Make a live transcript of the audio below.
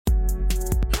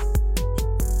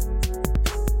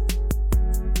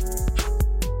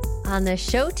On the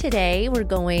show today, we're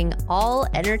going all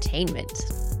entertainment.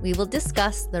 We will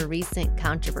discuss the recent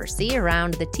controversy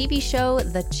around the TV show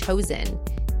The Chosen.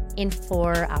 And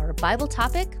for our Bible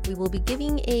topic, we will be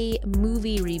giving a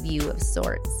movie review of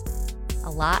sorts. A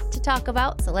lot to talk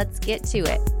about, so let's get to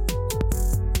it.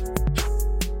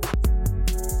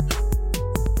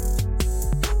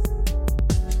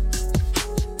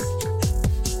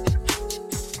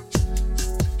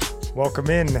 Welcome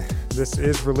in. This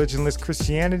is Religionless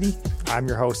Christianity. I'm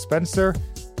your host, Spencer,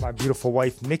 my beautiful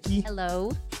wife, Nikki.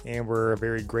 Hello. And we're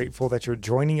very grateful that you're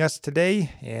joining us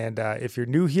today. And if you're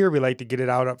new here, we like to get it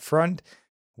out up front.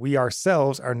 We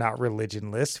ourselves are not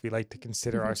religionless. We like to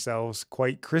consider ourselves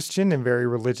quite Christian and very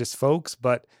religious folks,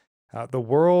 but the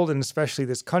world, and especially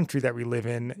this country that we live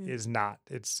in, is not.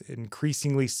 It's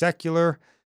increasingly secular,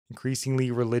 increasingly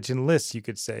religionless, you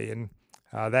could say. And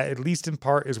that, at least in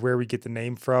part, is where we get the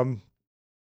name from.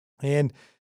 And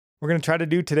we're going to try to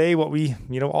do today what we,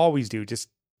 always do. Just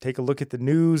take a look at the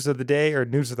news of the day or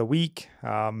news of the week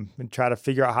and try to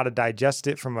figure out how to digest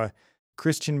it from a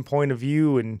Christian point of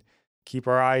view and keep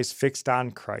our eyes fixed on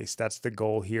Christ. That's the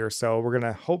goal here. So we're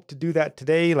going to hope to do that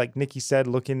today, like Nikki said,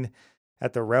 looking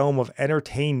at the realm of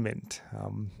entertainment.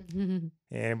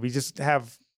 And we just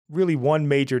have really one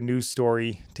major news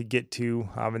story to get to,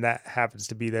 and that happens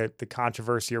to be the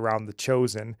controversy around The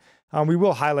Chosen. We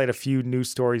will highlight a few news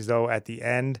stories, though, at the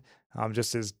end,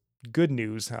 just as good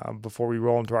news before we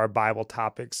roll into our Bible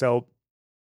topic. So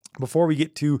before we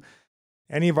get to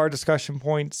any of our discussion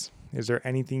points, is there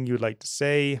anything you'd like to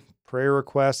say? Prayer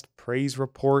request, praise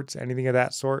reports, anything of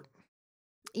that sort?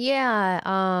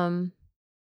 Yeah.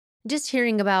 Just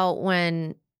hearing about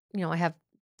when, I have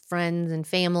friends and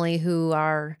family who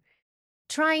are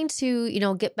trying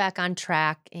to, get back on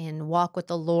track and walk with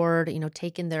the Lord,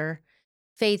 taking their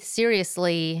faith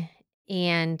seriously.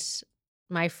 And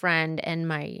my friend and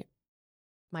my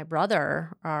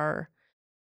brother are,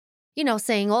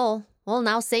 saying, well,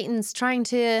 now Satan's trying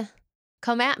to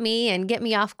come at me and get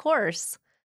me off course.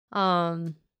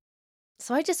 So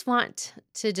I just want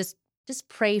to just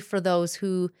pray for those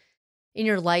who in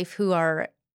your life who are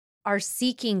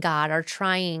seeking God, are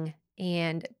trying,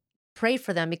 and pray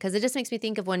for them, because it just makes me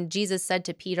think of when Jesus said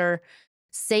to Peter,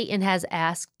 Satan has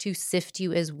asked to sift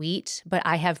you as wheat, but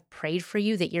I have prayed for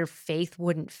you that your faith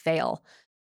wouldn't fail.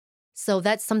 So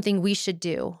that's something we should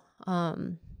do.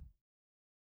 They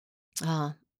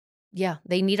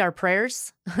need our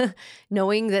prayers,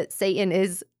 knowing that Satan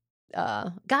is,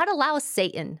 God allows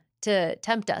Satan to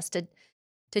tempt us, to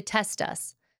test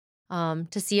us,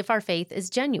 to see if our faith is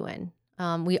genuine.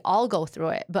 We all go through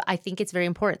it, but I think it's very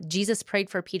important. Jesus prayed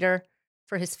for Peter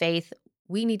for his faith.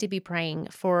 We need to be praying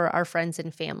for our friends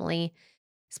and family,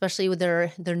 especially when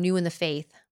they're new in the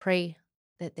faith. Pray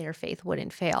that their faith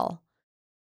wouldn't fail.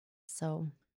 So,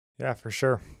 yeah, for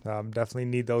sure. Definitely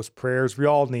need those prayers. We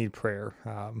all need prayer,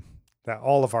 that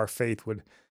all of our faith would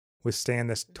withstand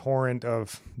this torrent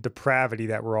of depravity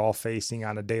that we're all facing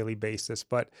on a daily basis.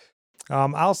 But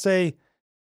I'll say,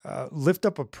 lift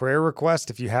up a prayer request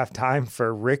if you have time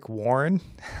for Rick Warren.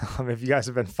 If you guys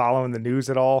have been following the news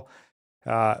at all,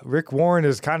 Rick Warren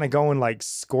is kind of going like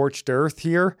scorched earth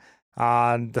here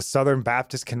on the Southern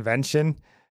Baptist Convention,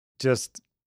 just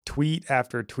tweet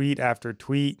after tweet after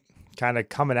tweet, kind of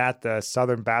coming at the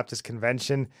Southern Baptist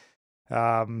Convention.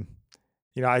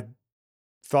 I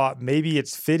thought maybe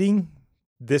it's fitting,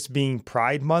 this being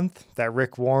Pride Month, that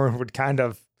Rick Warren would kind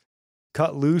of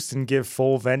cut loose and give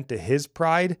full vent to his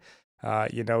pride.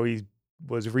 He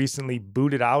was recently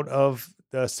booted out of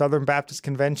the Southern Baptist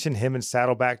Convention, him and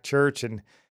Saddleback Church. And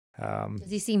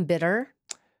does he seem bitter?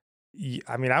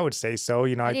 I would say so.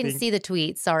 I didn't see the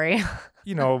tweet. Sorry.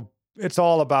 It's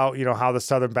all about, how the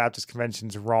Southern Baptist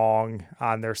Convention's wrong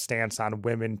on their stance on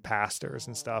women pastors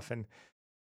and stuff. And,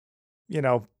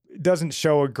 it doesn't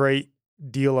show a great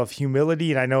deal of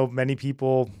humility. And I know many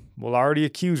people will already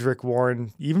accuse Rick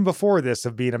Warren, even before this,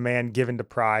 of being a man given to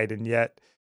pride. And yet,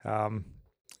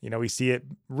 we see it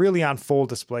really on full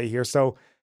display here. So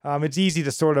it's easy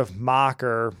to sort of mock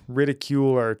or ridicule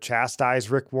or chastise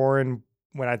Rick Warren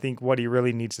when I think what he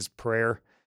really needs is prayer,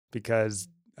 because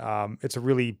it's a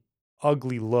really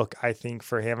ugly look, I think,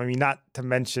 for him. Not to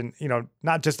mention,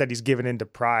 not just that he's given into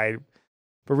pride,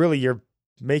 but really you're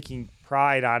making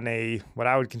pride on what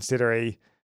I would consider a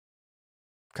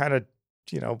kind of,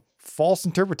 false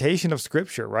interpretation of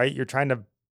Scripture, right? You're trying to,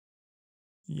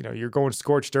 you're going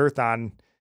scorched earth on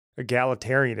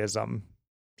egalitarianism.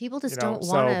 People just don't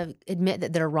want to admit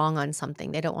that they're wrong on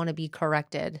something. They don't want to be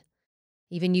corrected.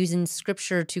 Even using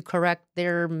Scripture to correct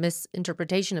their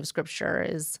misinterpretation of Scripture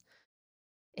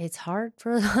it's hard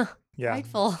for the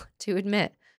prideful to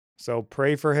admit. So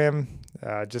pray for him,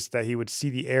 just that he would see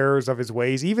the errors of his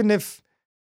ways, even if,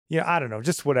 I don't know,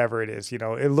 just whatever it is, it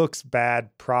looks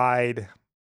bad, pride.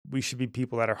 We should be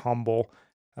people that are humble.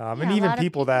 And Yeah, a even lot of people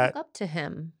people look that, up to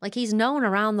him. Like he's known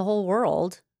around the whole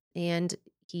world and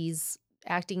he's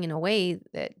acting in a way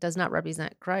that does not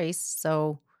represent Christ.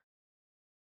 So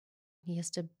he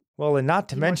has to well, and not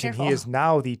to be more mention, he careful. is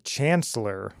now the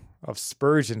chancellor of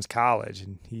Spurgeon's College,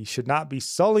 and he should not be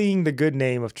sullying the good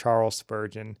name of Charles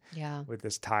Spurgeon Yeah. with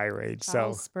this tirade.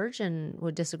 Charles So, Spurgeon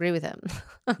would disagree with him.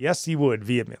 yes, he would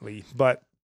vehemently, but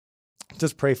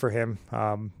just pray for him.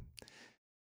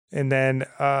 And then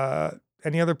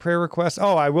any other prayer requests?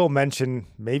 Oh, I will mention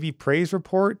maybe praise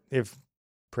report if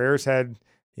prayers had,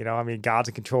 God's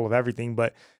in control of everything.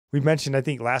 But we mentioned, I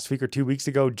think last week or 2 weeks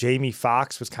ago, Jamie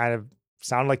Foxx was kind of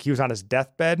sounded like he was on his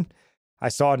deathbed. I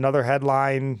saw another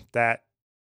headline that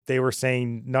they were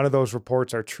saying none of those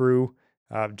reports are true.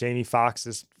 Jamie Foxx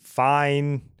is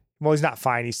fine. Well, he's not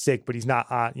fine. He's sick, but he's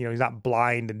not on, he's not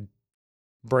blind and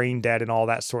brain dead and all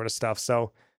that sort of stuff.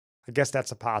 So I guess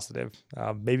that's a positive.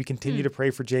 Maybe continue to pray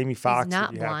for Jamie Foxx not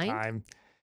if you blind? have time.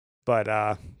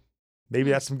 But maybe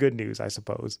that's some good news, I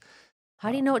suppose. How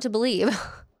do you know what to believe?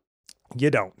 You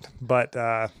don't. But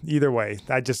either way,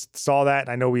 I just saw that.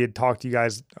 And I know we had talked to you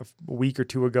guys a week or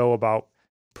two ago about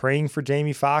praying for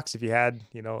Jamie Foxx if you had,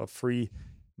 a free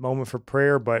moment for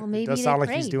prayer. But Well, it does maybe sound they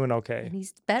like he's prayed doing okay. and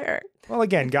he's better. Well,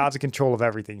 again, God's in control of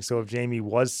everything. So if Jamie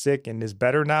was sick and is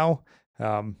better now,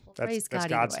 that's praise God either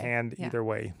God's way. hand Yeah. either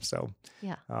way. So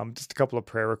Yeah. just a couple of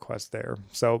prayer requests there.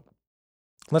 So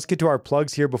let's get to our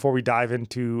plugs here before we dive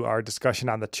into our discussion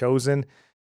on The Chosen.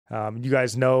 You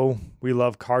guys know we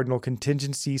love Cardinal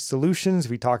Contingency Solutions.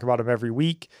 We talk about them every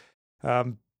week.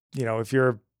 If you're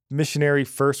a missionary,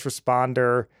 first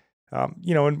responder,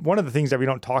 and one of the things that we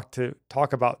don't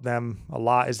talk about them a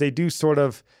lot is they do sort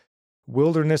of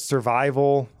wilderness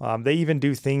survival. They even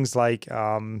do things like,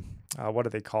 what do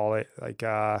they call it? Like,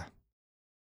 I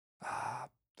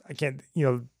can't,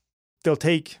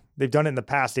 they've done it in the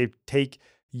past. They take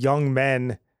young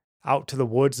men out to the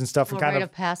woods and stuff, and kind rite of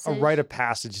of passage. a rite of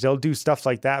passage. They'll do stuff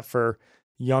like that for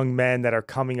young men that are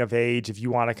coming of age. If you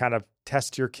want to kind of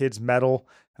test your kid's mettle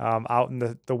out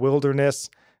in the wilderness,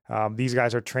 these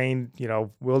guys are trained,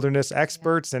 wilderness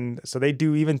experts. And so they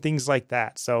do even things like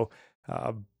that. So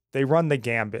they run the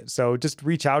gambit. So just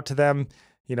reach out to them,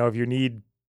 if you need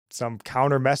some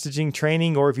counter messaging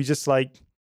training, or if you just like,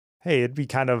 hey, it'd be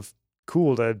kind of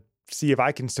cool to see if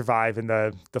I can survive in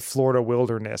the Florida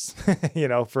wilderness,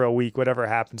 for a week, whatever it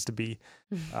happens to be.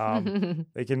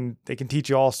 They can teach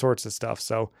you all sorts of stuff.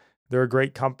 So they're a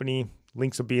great company.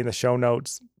 Links will be in the show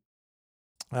notes.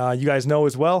 You guys know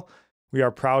as well, we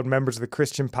are proud members of the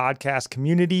Christian podcast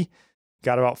community.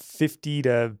 Got about 50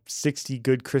 to 60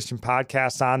 good Christian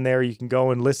podcasts on there. You can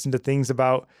go and listen to things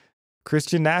about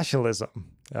Christian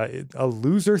nationalism, a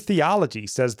loser theology,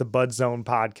 says the Bud Zone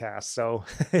podcast. So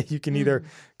you can either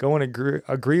go and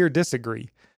agree or disagree.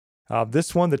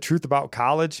 This one, The Truth About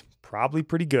College, probably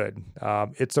pretty good.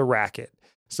 It's a racket.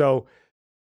 So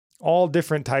all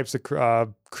different types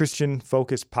of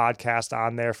Christian-focused podcasts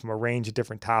on there from a range of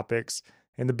different topics.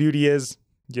 And the beauty is,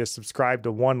 you subscribe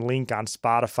to one link on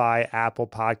Spotify, Apple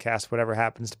Podcasts, whatever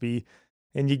happens to be,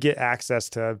 and you get access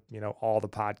to, all the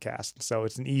podcasts. So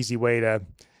it's an easy way to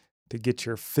get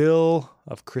your fill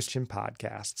of Christian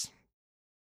podcasts.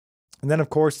 And then, of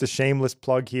course, the shameless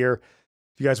plug here.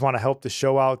 If you guys want to help the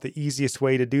show out, the easiest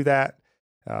way to do that,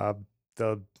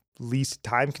 the least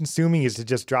time consuming, is to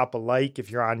just drop a like if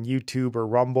you're on YouTube or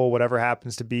Rumble, whatever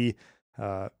happens to be.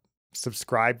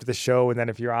 Subscribe to the show. And then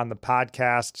if you're on the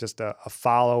podcast, just a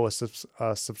follow,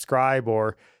 a subscribe,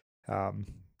 or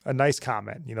a nice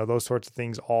comment. Those sorts of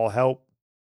things all help.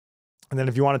 And then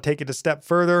if you want to take it a step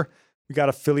further, we got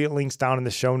affiliate links down in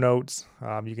the show notes.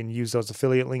 You can use those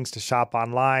affiliate links to shop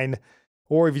online.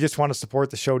 Or if you just want to support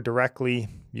the show directly,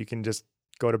 you can just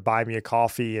go to Buy Me a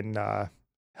Coffee and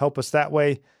help us that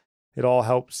way. It all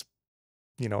helps,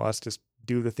 us just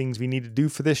do the things we need to do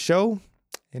for this show.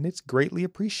 And it's greatly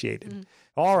appreciated.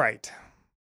 All right.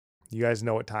 You guys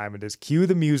know what time it is. Cue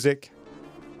the music.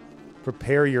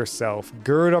 Prepare yourself.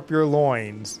 Gird up your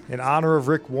loins. In honor of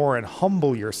Rick Warren,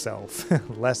 humble yourself,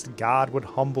 lest God would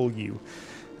humble you.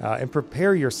 And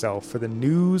prepare yourself for the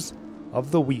news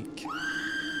of the week.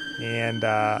 And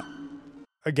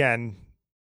again,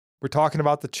 we're talking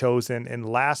about The Chosen. And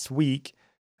last week,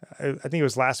 I think it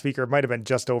was last week, or it might have been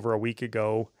just over a week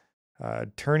ago,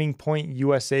 Turning Point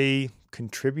USA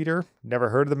contributor. Never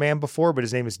heard of the man before, but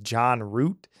his name is John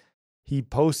Root. He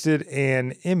posted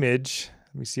an image.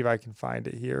 Let me see if I can find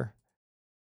it here.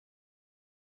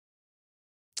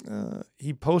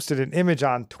 he posted an image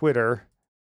on Twitter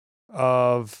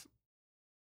of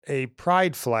a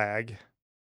pride flag.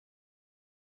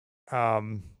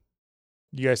 You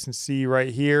guys can see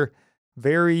right here,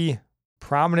 very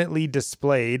prominently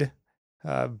displayed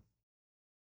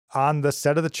on the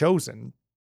set of The Chosen.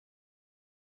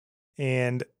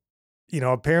 And,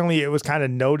 apparently it was kind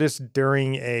of noticed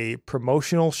during a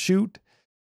promotional shoot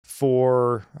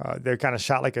for, they kind of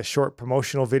shot like a short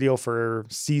promotional video for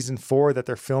season 4 that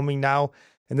they're filming now.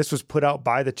 And this was put out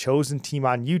by The Chosen team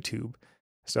on YouTube.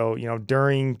 So,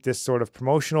 during this sort of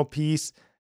promotional piece,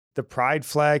 the pride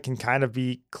flag can kind of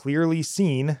be clearly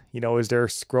seen, as they're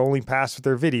scrolling past with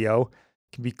their video,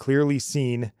 can be clearly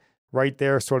seen right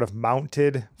there, sort of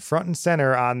mounted front and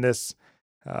center on this,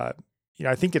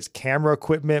 I think it's camera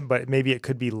equipment, but maybe it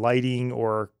could be lighting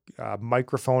or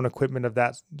microphone equipment of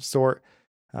that sort.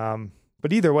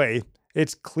 But either way,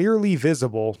 it's clearly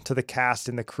visible to the cast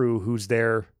and the crew who's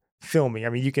there filming. I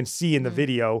mean, you can see in the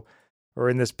video or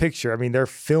in this picture, they're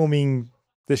filming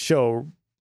the show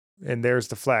and there's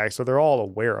the flag. So they're all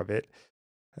aware of it.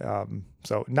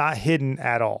 So not hidden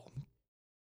at all.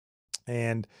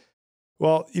 And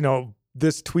well,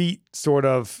 this tweet sort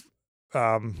of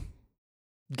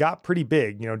got pretty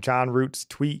big. John Root's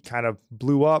tweet kind of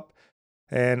blew up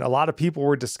and a lot of people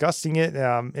were discussing it.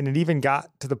 And it even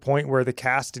got to the point where the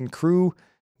cast and crew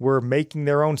were making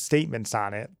their own statements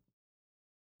on it.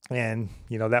 And,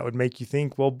 that would make you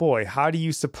think, well, boy, how do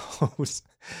you suppose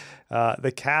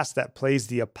the cast that plays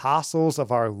the apostles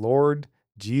of our Lord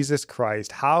Jesus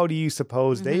Christ, how do you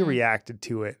suppose they reacted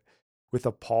to it? With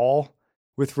appall?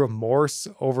 With remorse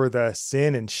over the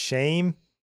sin and shame?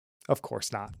 Of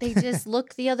course not. They just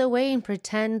look the other way and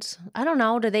pretend, I don't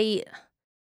know, I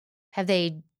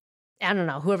don't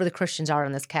know, whoever the Christians are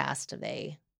in this cast, have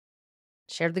they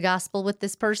shared the gospel with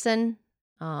this person?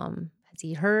 Has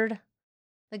he heard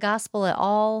the gospel at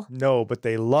all? No, but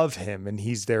they love him and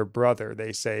he's their brother,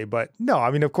 they say. But no,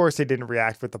 of course they didn't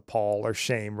react with appall or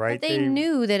shame, right? But they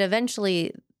knew that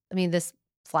eventually, this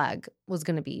flag was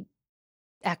going to be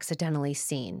accidentally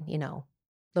seen,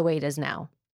 the way it is now,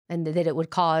 and that it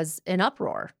would cause an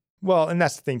uproar. Well, and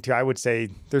that's the thing too. I would say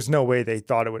there's no way they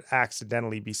thought it would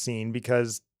accidentally be seen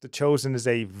because The Chosen is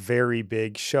a very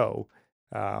big show.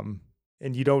 And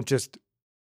you don't just,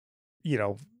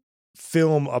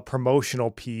 film a promotional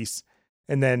piece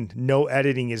and then no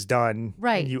editing is done.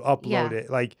 Right. And you upload it.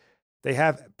 Like they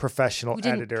have professional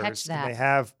editors. And they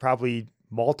have probably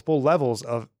multiple levels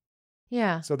of.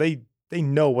 Yeah. So they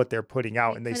know what they're putting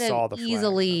out and they saw the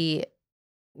easily,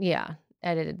 flag,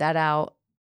 edited that out.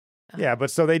 Yeah,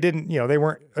 but so they didn't, they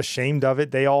weren't ashamed of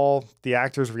it. The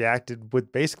actors reacted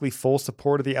with basically full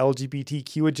support of the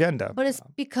LGBTQ agenda. But it's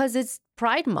because it's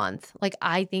Pride Month. Like,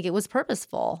 I think it was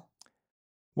purposeful.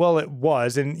 Well, it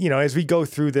was. And, as we go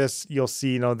through this, you'll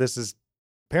see, this is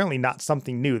apparently not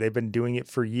something new. They've been doing it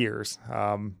for years.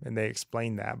 And they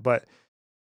explain that. But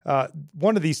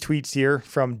one of these tweets here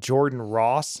from Jordan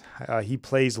Ross, he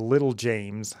plays Little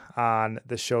James on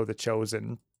the show The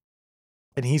Chosen.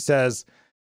 And he says,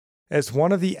 as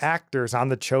one of the actors on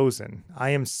The Chosen, I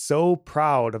am so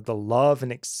proud of the love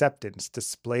and acceptance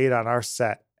displayed on our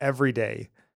set every day.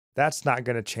 That's not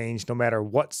going to change no matter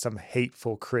what some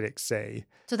hateful critics say.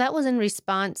 So that was in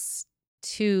response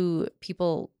to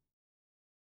people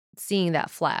seeing that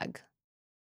flag.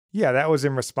 Yeah, that was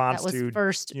in response to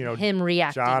first him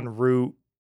reacting. John Root,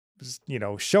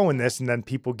 showing this and then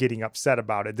people getting upset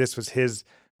about it. This was his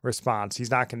response.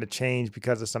 He's not going to change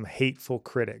because of some hateful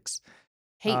critics.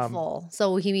 Hateful.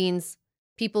 So he means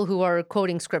people who are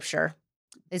quoting scripture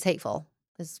is hateful.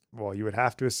 Well, you would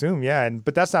have to assume, yeah.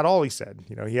 But that's not all he said.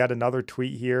 He had another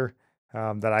tweet here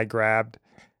that I grabbed.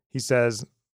 He says,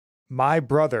 my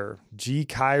brother, G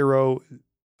Cairo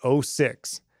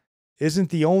 06, isn't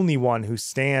the only one who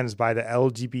stands by the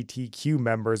LGBTQ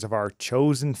members of our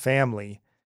chosen family.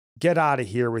 Get out of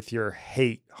here with your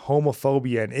hate,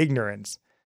 homophobia, and ignorance.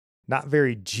 Not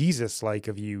very Jesus-like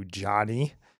of you,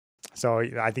 Johnny. So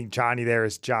I think Johnny there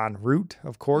is John Root,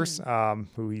 of course,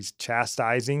 who he's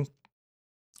chastising.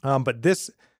 But this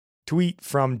tweet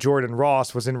from Jordan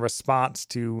Ross was in response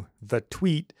to the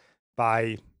tweet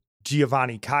by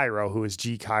Giovanni Cairo, who is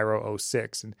G Cairo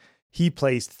 06. And he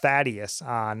plays Thaddeus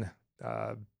on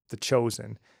The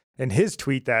Chosen. In his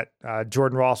tweet that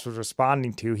Jordan Ross was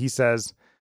responding to, he says,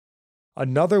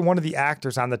 another one of the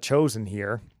actors on The Chosen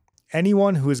here.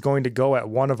 Anyone who is going to go at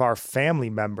one of our family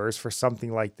members for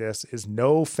something like this is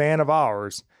no fan of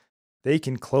ours. They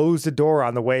can close the door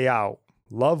on the way out.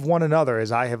 Love one another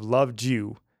as I have loved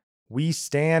you. We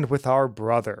stand with our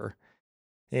brother.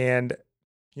 And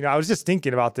I was just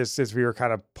thinking about this as we were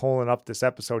kind of pulling up this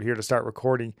episode here to start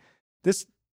recording.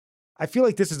 I feel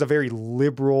like this is a very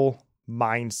liberal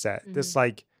mindset. This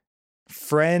like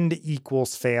friend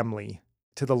equals family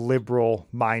to the liberal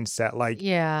mindset. Like,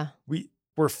 Yeah.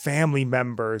 we're family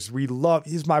members.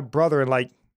 He's my brother, and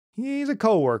like he's a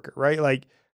coworker, right? Like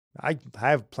I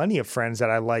have plenty of friends that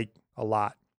I like a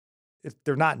lot. If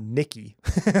they're not Nikki,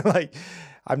 like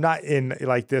I'm not in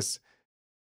like this.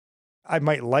 I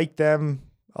might like them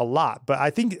a lot, but I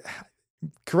think,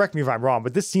 correct me if I'm wrong,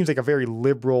 but this seems like a very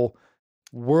liberal,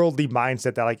 worldly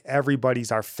mindset that like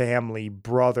everybody's our family,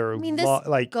 brother. I mean, this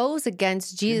like goes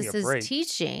against me a Jesus' break.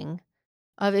 teaching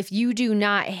of if you do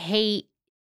not hate,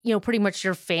 pretty much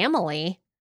your family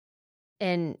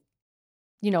and,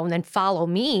 and then follow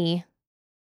me.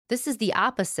 This is the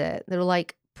opposite. They're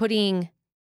like putting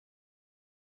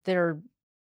their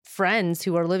friends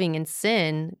who are living in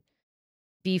sin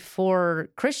before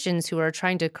Christians who are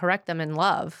trying to correct them in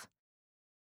love.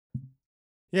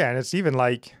 Yeah, and it's even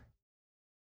like,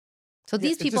 so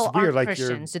these it's people just weird, aren't like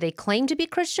Christians. Do they claim to be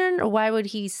Christian, or why would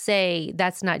he say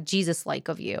that's not Jesus-like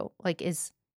of you? Like,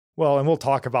 well, and we'll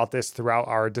talk about this throughout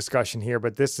our discussion here,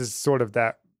 but this is sort of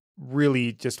that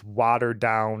really just watered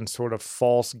down, sort of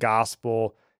false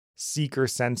gospel, seeker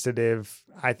sensitive,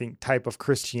 I think, type of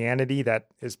Christianity that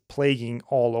is plaguing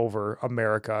all over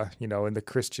America, in the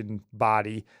Christian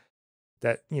body.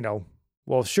 That,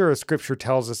 well, sure, scripture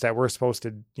tells us that we're supposed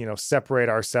to, separate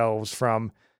ourselves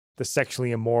from the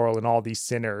sexually immoral and all these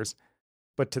sinners.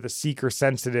 But to the seeker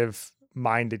sensitive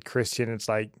minded Christian, it's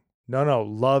like, no,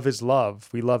 love is love.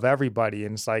 We love everybody.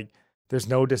 And it's like, there's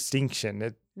no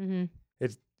distinction.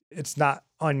 It's not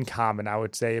uncommon, I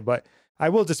would say. But I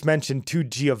will just mention, to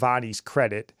Giovanni's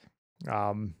credit,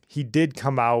 he did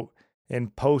come out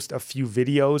and post a few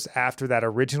videos after that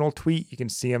original tweet. You can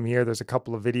see him here. There's a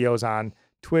couple of videos on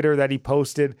Twitter that he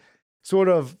posted, sort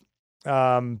of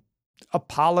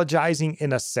apologizing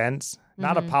in a sense,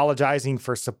 not apologizing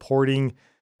for supporting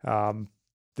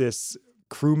this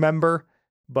crew member,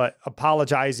 but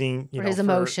apologizing, for his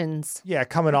emotions. Yeah,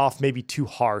 coming off maybe too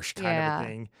harsh kind of a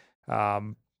thing.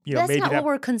 That's maybe not what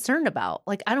we're concerned about.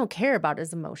 Like, I don't care about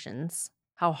his emotions,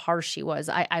 how harsh he was.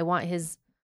 I want his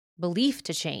belief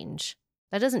to change.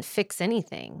 That doesn't fix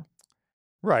anything.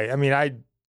 Right. I mean,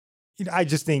 I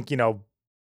just think,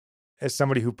 as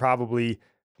somebody who probably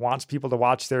wants people to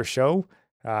watch their show,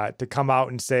 to come out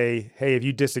and say, hey, if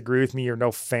you disagree with me, you're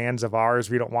no fans of ours,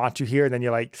 we don't want you here. And then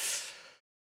you're like,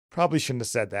 probably shouldn't have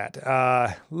said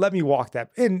that. Let me walk that.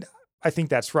 And I think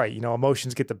that's right.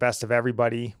 Emotions get the best of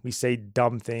everybody. We say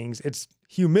dumb things. It's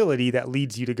humility that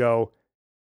leads you to go,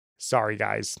 sorry,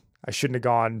 guys, I shouldn't have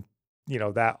gone,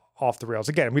 that off the rails.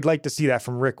 Again, we'd like to see that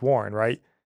from Rick Warren, right?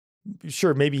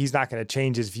 Sure, maybe he's not going to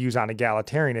change his views on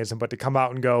egalitarianism, but to come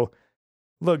out and go,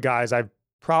 look, guys, I've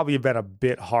probably been a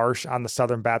bit harsh on the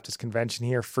Southern Baptist Convention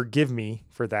here. Forgive me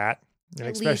for that. And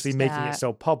especially making it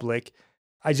so public.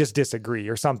 I just disagree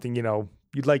or something,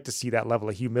 you'd like to see that level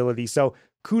of humility. So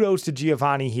kudos to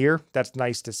Giovanni here. That's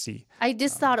nice to see. I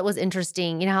just thought it was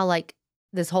interesting, how like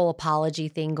this whole apology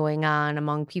thing going on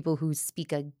among people who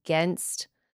speak against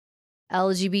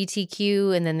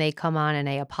LGBTQ, and then they come on and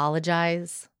they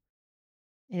apologize.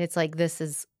 And it's like, this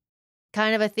is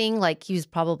kind of a thing, like he was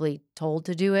probably told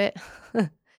to do it.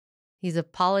 He's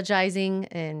apologizing,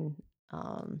 and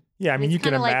yeah, I mean, you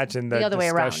can imagine the other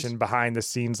discussion behind the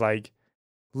scenes, like,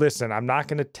 listen, I'm not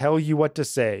going to tell you what to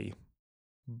say.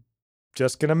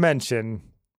 Just going to mention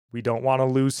we don't want to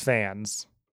lose fans.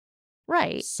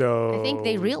 Right. So I think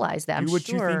they realize that. Do what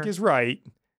you think is right.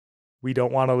 We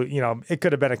don't want to, it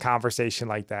could have been a conversation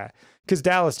like that. Because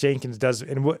Dallas Jenkins does,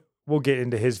 and we'll get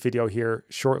into his video here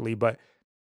shortly, but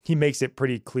he makes it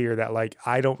pretty clear that, like,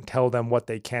 I don't tell them what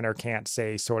they can or can't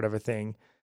say, sort of a thing.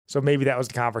 So maybe that was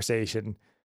the conversation.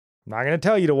 I'm not going to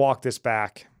tell you to walk this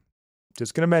back.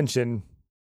 Just going to mention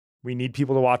we need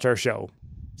people to watch our show.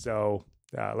 So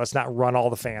let's not run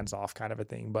all the fans off, kind of a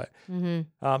thing. But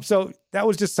so that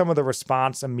was just some of the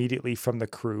response immediately from the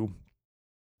crew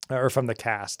or from the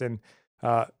cast. And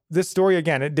this story,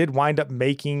 again, it did wind up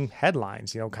making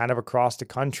headlines, kind of across the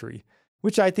country,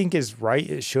 which I think is right.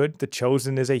 It should. The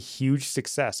Chosen is a huge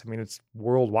success. I mean, it's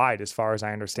worldwide as far as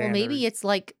I understand. Well, maybe it's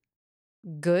like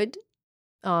good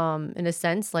in a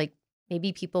sense, like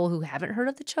maybe people who haven't heard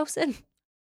of The Chosen,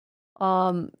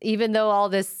 even though all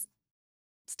this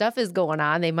stuff is going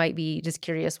on, they might be just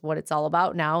curious what it's all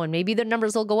about now. And maybe their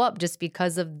numbers will go up just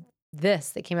because of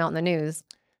this that came out in the news.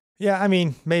 Yeah, I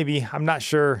mean, maybe. I'm not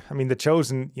sure. I mean, The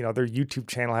Chosen, their YouTube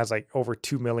channel has like over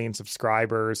 2 million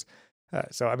subscribers.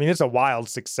 So, I mean, it's a wild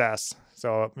success.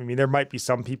 So, I mean, there might be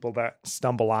some people that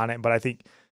stumble on it, but I think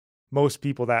most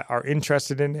people that are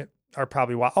interested in it are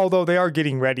probably why, although they are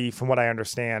getting ready from what I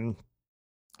understand.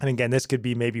 And again, this could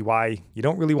be maybe why you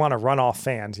don't really want to run off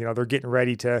fans. They're getting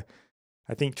ready to,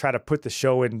 I think, try to put the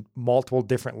show in multiple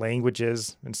different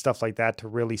languages and stuff like that to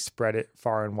really spread it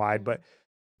far and wide. But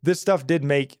this stuff did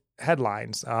make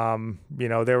headlines.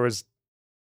 There was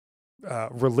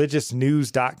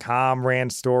religiousnews.com ran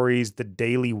stories. The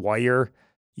Daily Wire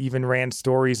even ran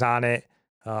stories on it.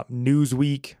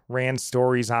 Newsweek ran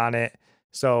stories on it.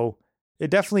 So it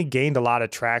definitely gained a lot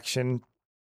of traction.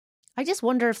 I just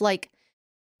wonder if,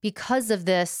 because of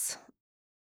this,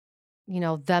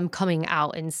 them coming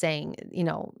out and saying,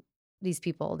 these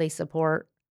people, they support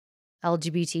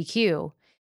LGBTQ,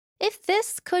 if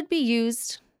this could be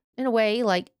used in a way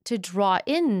to draw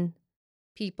in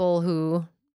people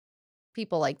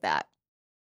like that,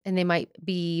 and they might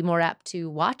be more apt to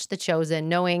watch The Chosen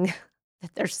knowing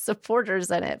that there's supporters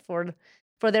in it for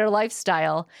their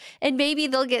lifestyle, and maybe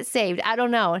they'll get saved. I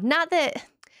don't know. Not that,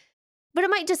 but it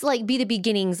might just be the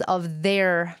beginnings of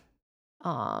their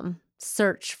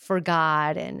search for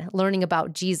God and learning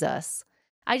about Jesus.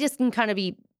 I just can kind of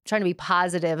be trying to be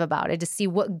positive about it to see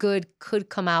what good could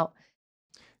come out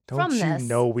from this. Don't you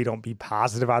know we don't be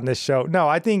positive on this show? No,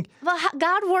 I think... Well,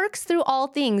 God works through all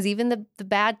things, even the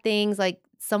bad things.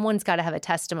 Someone's got to have a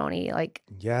testimony.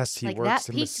 Yes, he works that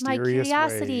in piqued my mysterious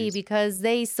curiosity ways. because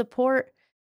they support,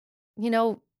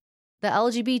 the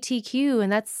LGBTQ,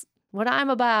 and that's what I'm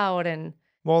about. And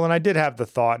I did have the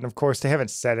thought, and of course they haven't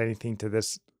said anything to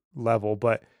this level,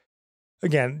 but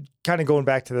again, kind of going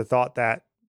back to the thought that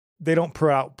they don't put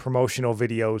out promotional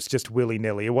videos just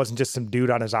willy-nilly. It wasn't just some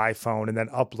dude on his iPhone and then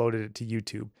uploaded it to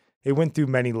YouTube. It went through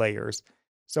many layers.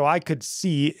 So I could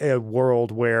see a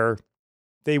world where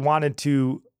they wanted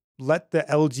to let the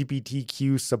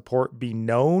LGBTQ support be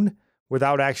known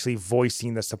without actually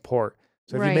voicing the support.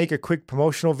 So if you make a quick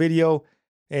promotional video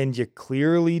and you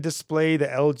clearly display the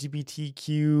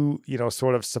LGBTQ,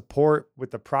 sort of support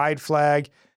with the pride flag,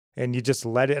 and you just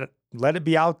let it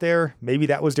be out there. Maybe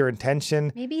that was their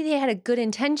intention. Maybe they had a good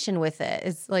intention with it.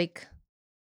 It's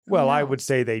I would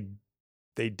say they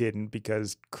didn't,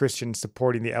 because Christians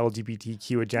supporting the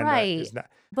LGBTQ agenda is not.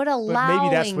 But maybe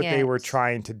that's what they were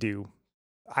trying to do.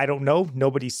 I don't know.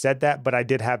 Nobody said that, but I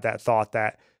did have that thought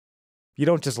that you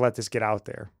don't just let this get out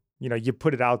there. You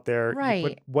put it out there. You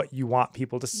put what you want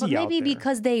people to see out there. Maybe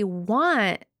because they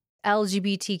want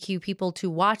LGBTQ people to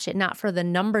watch it, not for the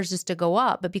numbers just to go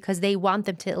up, but because they want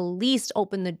them to at least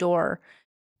open the door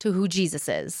to who Jesus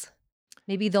is.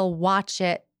 Maybe they'll watch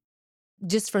it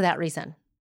just for that reason.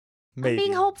 Maybe. I'm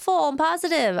being hopeful and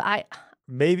positive.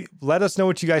 Maybe let us know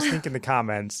what you guys think in the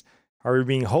comments. Are we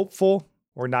being hopeful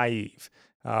or naive?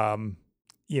 Why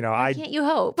can't you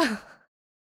hope?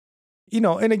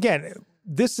 And again,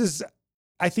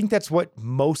 I think that's what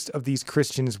most of these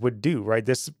Christians would do, right?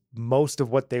 Most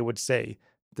of what they would say,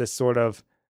 this sort of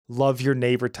love your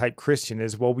neighbor type Christian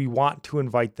is, we want to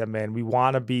invite them in. We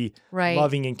want to be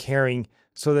loving and caring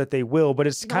so that they will. But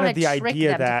it's kind of the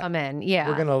idea that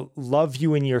we're going to love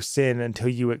you in your sin until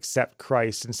you accept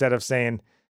Christ, instead of saying,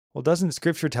 well, doesn't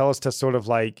Scripture tell us to sort of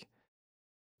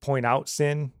point out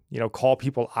sin, call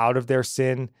people out of their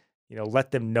sin,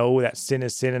 let them know that sin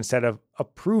is sin, instead of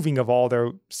approving of all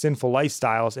their sinful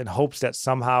lifestyles in hopes that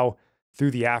somehow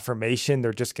through the affirmation,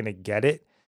 they're just going to get it.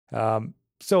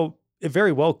 So it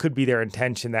very well could be their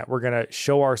intention that we're going to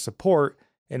show our support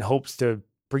in hopes to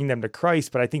bring them to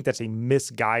Christ. But I think that's a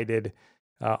misguided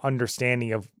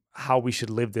understanding of how we should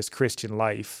live this Christian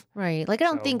life. Right. I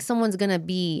don't think someone's going to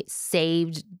be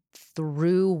saved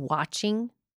through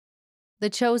watching The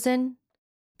Chosen,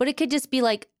 but it could just be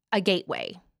a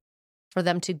gateway for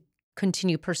them to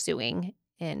continue pursuing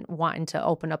and wanting to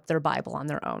open up their Bible on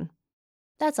their own.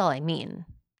 That's all I mean.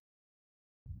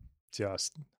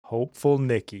 Just hopeful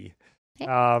Nikki.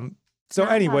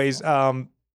 Anyways,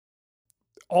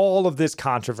 all of this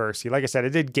controversy, like I said,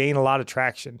 it did gain a lot of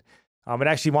traction. It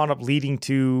actually wound up leading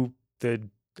to the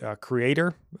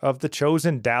creator of The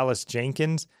Chosen, Dallas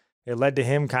Jenkins. It led to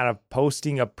him kind of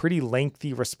posting a pretty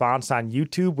lengthy response on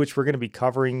YouTube, which we're going to be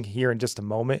covering here in just a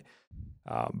moment.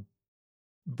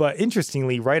 But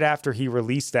interestingly, right after he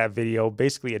released that video,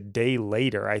 basically a day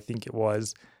later, I think it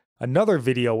was, another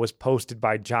video was posted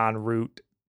by John Root.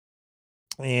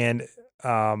 And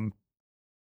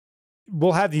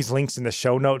we'll have these links in the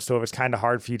show notes, so if it's kind of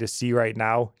hard for you to see right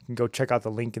now, you can go check out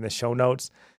the link in the show notes.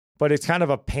 But it's kind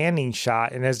of a panning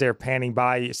shot, and as they're panning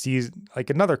by, you see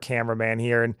another cameraman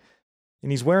here, and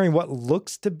he's wearing what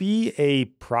looks to be a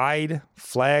pride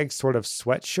flag sort of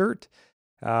sweatshirt.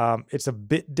 It's a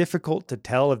bit difficult to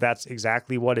tell if that's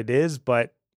exactly what it is,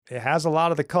 but it has a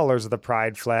lot of the colors of the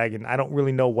pride flag, and I don't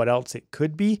really know what else it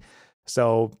could be.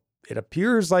 So it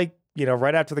appears like,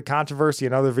 right after the controversy,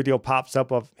 another video pops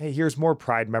up of, hey, here's more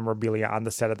pride memorabilia on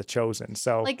the set of The Chosen.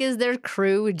 So Like, is their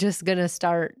crew just going to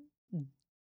start?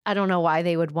 I don't know why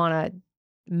they would want to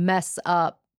mess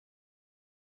up,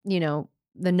 the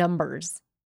numbers.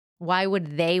 Why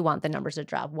would they want the numbers to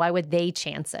drop? Why would they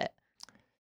chance it?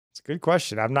 it's a good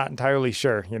question. I'm not entirely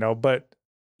sure, but,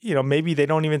 maybe they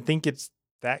don't even think it's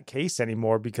that case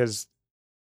anymore, because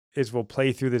as we'll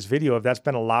play through this video, if that's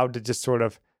been allowed to just sort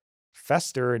of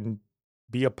fester and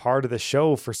be a part of the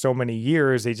show for so many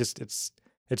years, it's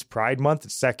Pride Month.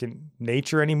 It's second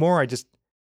nature anymore. I just,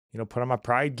 put on my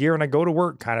pride gear and I go to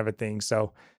work, kind of a thing.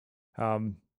 So,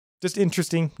 just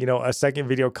interesting, a second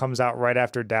video comes out right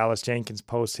after Dallas Jenkins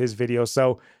posts his video.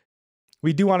 So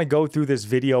we do want to go through this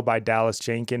video by Dallas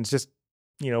Jenkins. Just,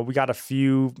 we got a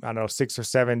few, 6 or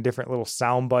 7 different little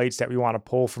sound bites that we want to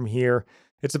pull from here.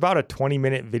 It's about a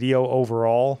 20-minute video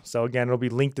overall. So again, it'll be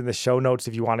linked in the show notes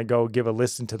if you want to go give a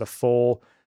listen to the full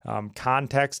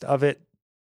context of it.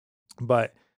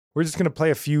 But we're just going to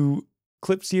play a few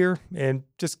clips here and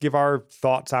just give our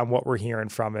thoughts on what we're hearing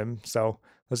from him. So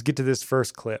let's get to this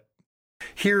first clip.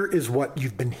 Here is what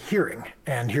you've been hearing,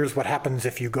 and here's what happens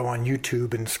if you go on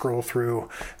YouTube and scroll through.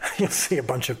 You'll see a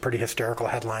bunch of pretty hysterical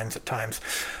headlines at times.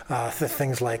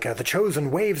 Things like, The Chosen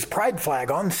waves pride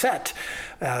flag on set.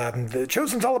 The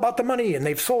Chosen's all about the money, and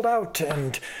they've sold out,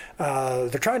 and they're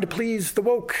trying to please the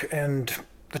woke, and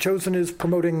The Chosen is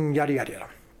promoting yada, yada, yada.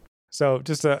 So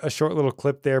just a short little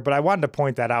clip there, but I wanted to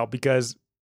point that out because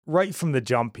right from the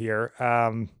jump here,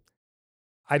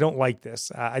 I don't like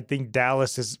this. I think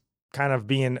Dallas is kind of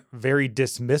being very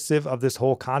dismissive of this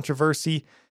whole controversy,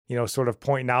 sort of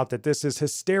pointing out that this is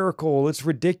hysterical, it's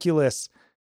ridiculous,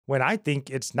 when I think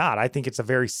it's not. I think it's a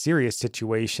very serious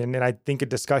situation, and I think a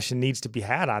discussion needs to be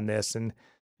had on this. And,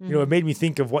 it made me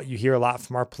think of what you hear a lot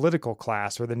from our political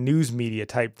class or the news media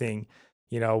type thing.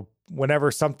 Whenever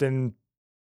something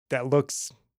that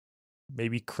looks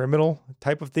maybe criminal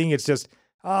type of thing, it's just,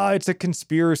 it's a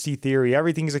conspiracy theory.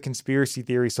 Everything's a conspiracy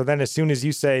theory. So then as soon as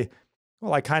you say,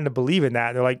 well, I kind of believe in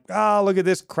that, they're like, look at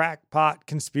this crackpot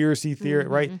conspiracy theory,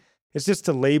 right? It's just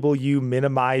to label you,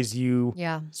 minimize you,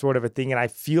 sort of a thing. And I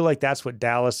feel like that's what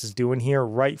Dallas is doing here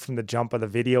right from the jump of the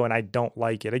video, and I don't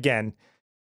like it. Again,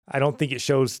 I don't think it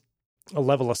shows a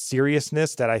level of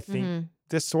seriousness that I think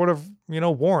this sort of,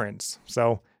 warrants.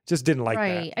 So just didn't like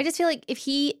that. I just feel like if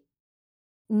he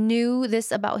knew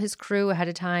this about his crew ahead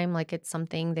of time, like it's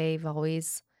something they've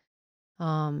always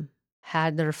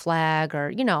had their flag, or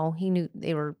he knew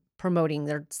they were promoting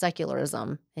their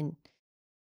secularism, and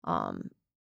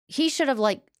he should have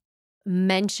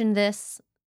mentioned this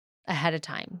ahead of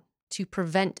time to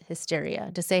prevent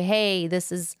hysteria, to say, hey,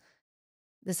 this is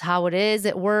how it is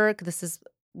at work.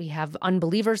 We have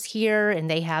unbelievers here, and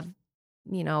they have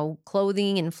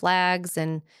clothing and flags,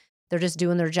 and they're just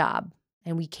doing their job,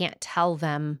 and we can't tell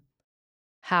them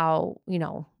how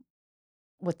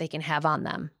what they can have on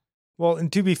them. Well,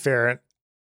 and to be fair,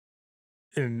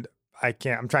 and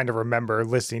I'm trying to remember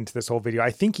listening to this whole video, I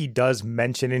think he does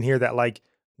mention in here that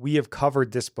we have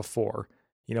covered this before.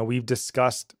 We've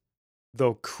discussed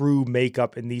the crew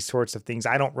makeup and these sorts of things.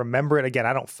 I don't remember it. Again,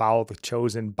 I don't follow The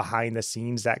Chosen behind the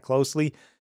scenes that closely,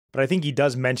 but I think he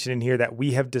does mention in here that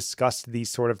we have discussed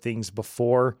these sort of things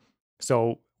before.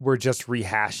 So we're just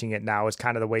rehashing it now is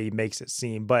kind of the way he makes it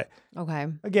seem. But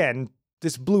again,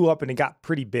 this blew up and it got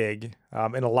pretty big.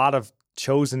 And a lot of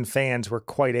Chosen fans were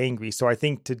quite angry. So I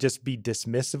think to just be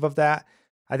dismissive of that,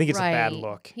 I think it's a bad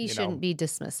look. He shouldn't be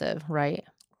dismissive, right?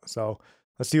 So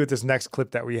let's see what this next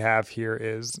clip that we have here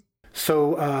is.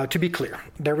 So to be clear,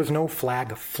 there was no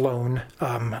flag flown.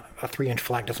 A 3-inch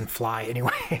flag doesn't fly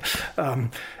anyway.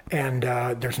 And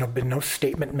there's been no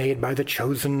statement made by The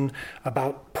Chosen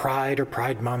about Pride or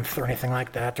Pride Month or anything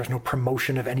like that. There's no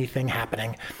promotion of anything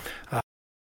happening.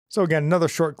 So again, another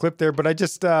short clip there, but I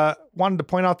just wanted to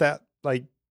point out that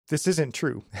this isn't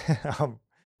true.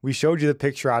 We showed you the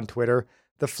picture on Twitter.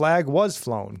 The flag was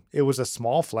flown. It was a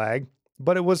small flag,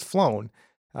 but it was flown.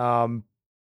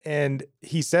 And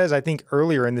he says, I think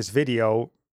earlier in this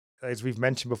video, as we've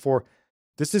mentioned before,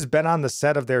 this has been on the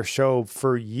set of their show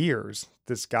for years.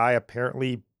 This guy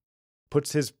apparently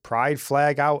puts his pride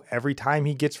flag out every time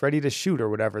he gets ready to shoot or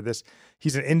whatever.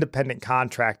 He's an independent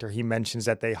contractor, he mentions,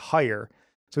 that they hire.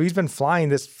 So he's been flying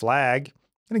this flag.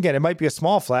 And again, it might be a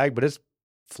small flag, but it's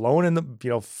flown in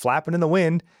the, flapping in the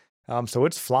wind. So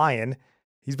it's flying.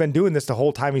 He's been doing this the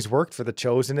whole time he's worked for The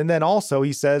Chosen. And then also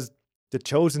he says The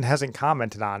Chosen hasn't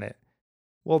commented on it.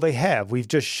 Well, they have. We've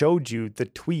just showed you the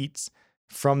tweets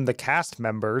from the cast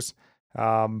members.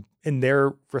 And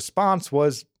their response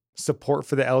was support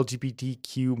for the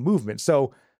LGBTQ movement.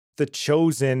 So the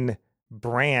Chosen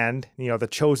brand, the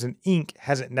Chosen Inc.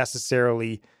 hasn't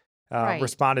necessarily Right.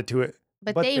 responded to it.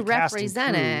 But But they the cast and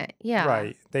represent crew- it. Yeah.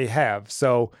 Right. They have.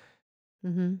 So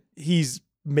Mm-hmm. he's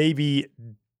maybe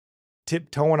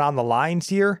tiptoeing on the lines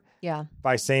here Yeah.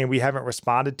 by saying we haven't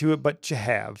responded to it, but you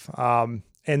have.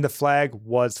 And the flag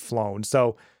was flown.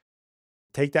 So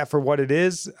take that for what it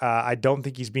is. I don't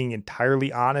think he's being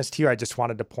entirely honest here. I just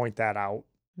wanted to point that out.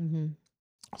 Mm-hmm.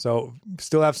 So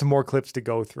still have some more clips to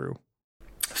go through.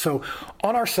 So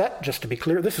on our set, just to be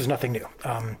clear, this is nothing new.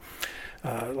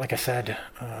 Like I said,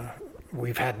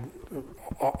 we've had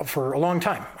for a long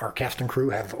time, our cast and crew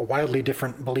have wildly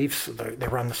different beliefs. They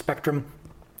run the spectrum,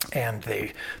 and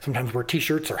they sometimes wear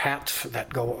T-shirts or hats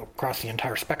that go across the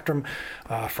entire spectrum,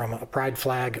 from a pride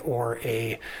flag or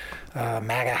a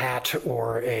MAGA hat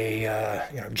or a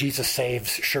Jesus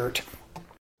Saves shirt.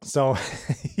 So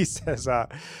he says,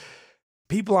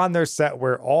 people on their set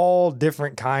wear all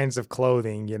different kinds of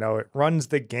clothing. It runs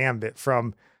the gambit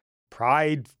from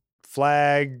pride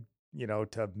flag,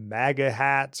 to MAGA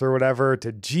hats or whatever,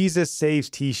 to Jesus Saves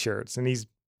T-shirts. And he's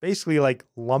basically like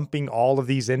lumping all of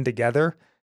these in together.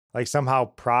 Like somehow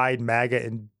pride, MAGA,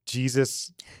 and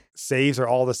Jesus Saves are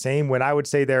all the same, when I would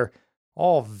say they're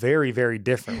all very, very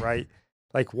different, right?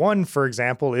 Like one, for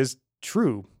example, is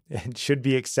true and should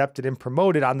be accepted and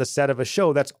promoted on the set of a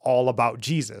show that's all about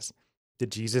Jesus. The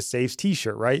Jesus Saves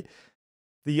T-shirt, right?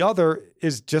 The other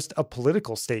is just a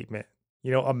political statement.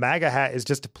 A MAGA hat is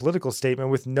just a political statement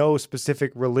with no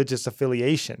specific religious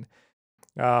affiliation.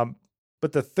 But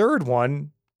the third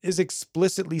one is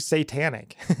explicitly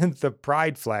satanic, the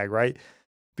pride flag, right?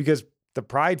 Because the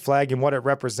pride flag and what it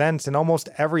represents in almost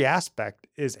every aspect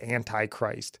is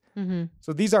anti-Christ. Mm-hmm.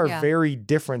 So these are Yeah. very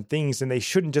different things, and they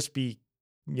shouldn't just be,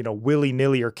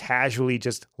 willy-nilly or casually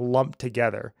just lumped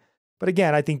together. But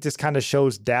again, I think this kind of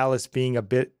shows Dallas being a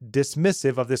bit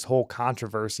dismissive of this whole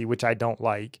controversy, which I don't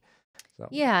like. So.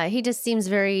 Yeah, he just seems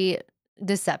very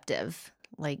deceptive.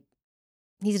 Like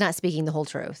he's not speaking the whole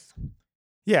truth.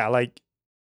 Yeah, like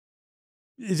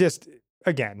it's just,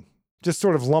 again, just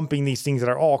sort of lumping these things that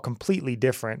are all completely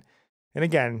different. And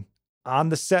again, on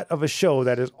the set of a show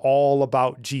that is all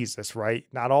about Jesus, right?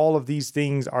 Not all of these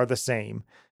things are the same.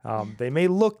 They may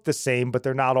look the same, but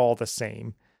they're not all the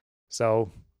same.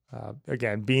 So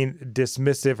again, being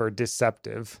dismissive or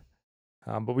deceptive.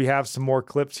 But we have some more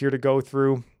clips here to go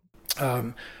through.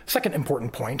 Second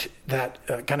important point that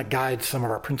kind of guides some of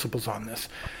our principles on this.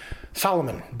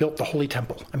 Solomon built the Holy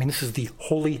Temple. I mean, this is the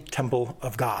Holy Temple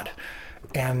of God.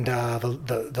 And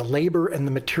the labor and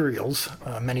the materials,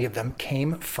 many of them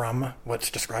came from what's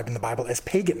described in the Bible as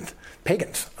pagan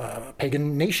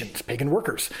nations, pagan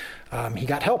workers. He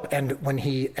got help. And when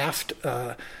he asked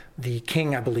the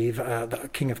king, I believe, the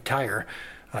king of Tyre,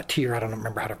 I don't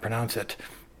remember how to pronounce it,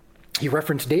 he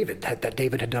referenced David, that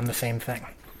David had done the same thing.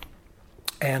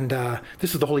 And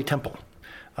this is the Holy Temple.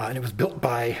 And it was built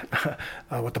by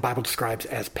what the Bible describes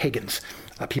as pagans.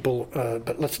 People,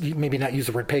 but let's maybe not use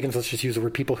the word pagans, let's just use the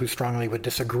word people who strongly would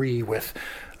disagree with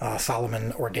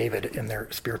Solomon or David in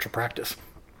their spiritual practice.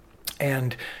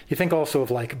 And you think also of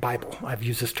like Bible. I've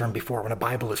used this term before, when a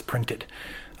Bible is printed.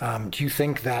 Do you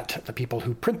think that the people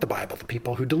who print the Bible, the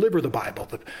people who deliver the Bible,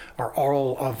 are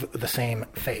all of the same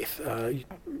faith?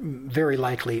 Very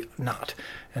likely not.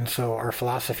 And so our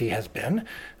philosophy has been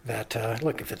that,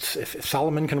 look, if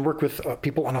Solomon can work with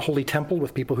people on a holy temple,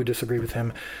 with people who disagree with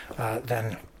him,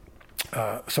 then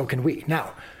so can we.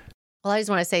 Now, Well, I just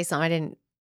want to say something.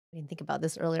 I didn't think about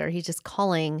this earlier. He's just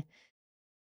calling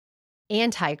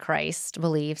anti-Christ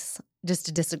beliefs just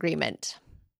a disagreement.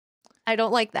 I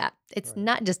don't like that. It's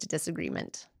not just a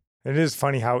disagreement. It is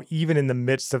funny how even in the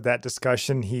midst of that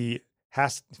discussion, he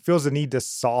feels the need to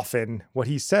soften. What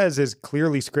he says is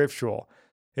clearly scriptural.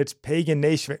 It's pagan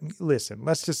nation. Listen,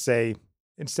 let's just say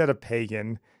instead of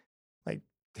pagan, like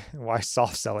why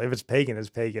soft sell it? If it's pagan, it's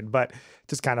pagan. But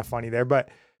just kind of funny there. But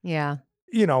Yeah.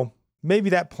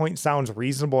 Maybe that point sounds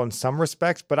reasonable in some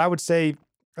respects, but I would say,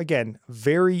 again,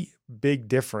 very big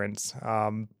difference.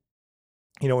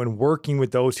 In working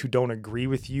with those who don't agree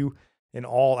with you in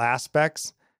all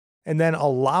aspects, and then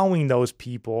allowing those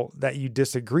people that you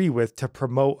disagree with to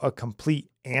promote a complete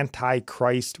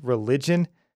anti-Christ religion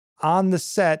on the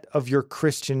set of your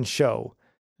Christian show.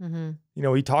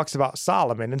 Mm-hmm. He talks about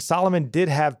Solomon, and Solomon did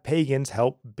have pagans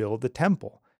help build the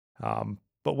temple.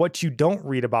 But what you don't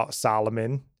read about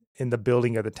Solomon in the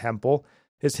building of the temple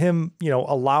is him,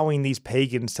 allowing these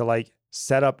pagans to like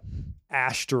set up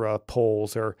Ashtoreth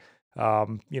poles or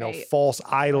Right. false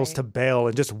idols Right. to Baal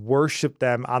and just worship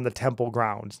them on the temple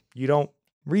grounds. You don't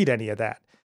read any of that.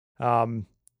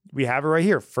 We have it right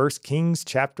here. 1 Kings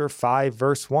chapter 5,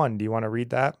 verse 1. Do you want to read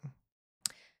that?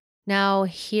 Now,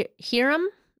 Hiram,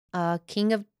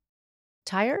 king of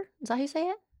Tyre, is that how you say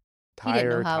it? He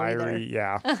didn't know how either.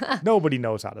 Yeah. Nobody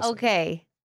knows how to say it. Okay.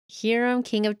 Hiram,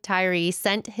 king of Tyre,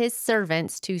 sent his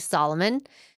servants to Solomon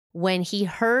when he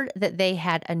heard that they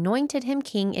had anointed him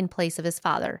king in place of his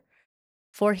father.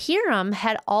 For Hiram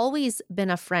had always been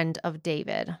a friend of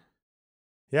David.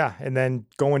 Yeah, and then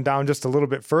going down just a little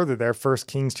bit further there, 1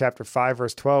 Kings chapter 5,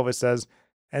 verse 12, it says,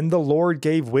 "And the Lord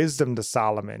gave wisdom to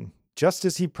Solomon, just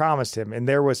as he promised him, and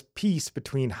there was peace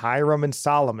between Hiram and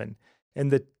Solomon,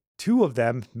 and the two of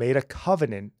them made a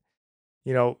covenant."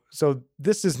 So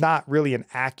this is not really an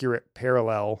accurate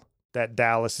parallel that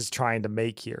Dallas is trying to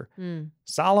make here.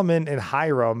 Solomon and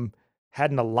Hiram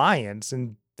had an alliance,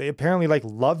 and they apparently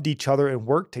loved each other and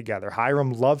worked together.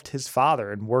 Hiram loved his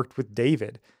father and worked with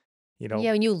David.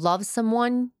 Yeah, when you love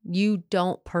someone, you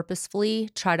don't purposefully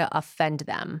try to offend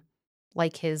them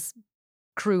like his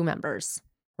crew members.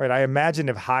 Right. I imagine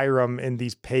if Hiram and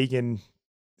these pagan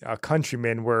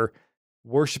countrymen were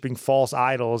worshiping false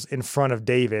idols in front of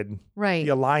David, right, the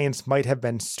alliance might have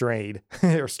been strained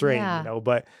or strained,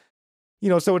 but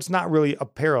so it's not really a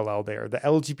parallel there. The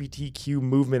LGBTQ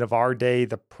movement of our day,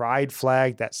 the pride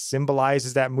flag that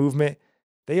symbolizes that movement,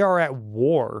 they are at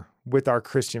war with our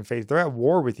Christian faith. They're at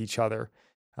war with each other.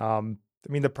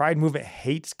 The pride movement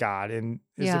hates God and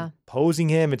is opposing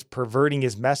him. It's perverting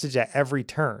his message at every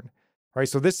turn, right?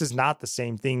 So this is not the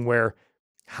same thing where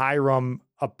Hiram,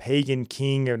 a pagan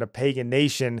king and a pagan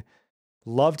nation,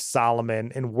 loved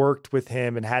Solomon and worked with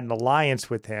him and had an alliance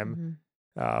with him.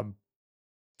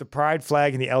 The pride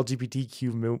flag and the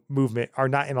LGBTQ movement are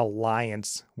not in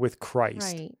alliance with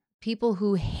Christ. Right. People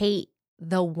who hate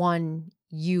the one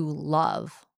you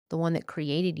love, the one that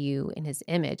created you in his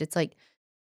image. It's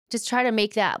just try to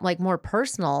make that more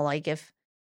personal. If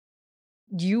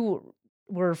you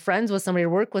were friends with somebody or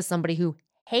work with somebody who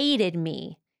hated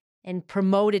me and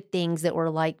promoted things that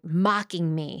were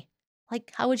mocking me,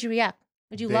 how would you react?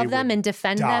 Would you love them and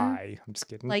defend them? I'm just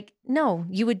kidding. No,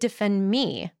 you would defend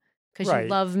me because you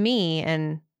love me,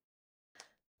 and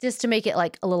just to make it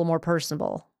a little more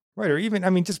personable. Right. Or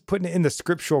even, just putting it in the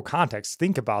scriptural context.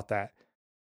 Think about that.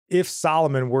 If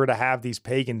Solomon were to have these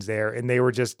pagans there and they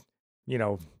were just,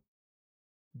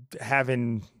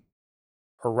 having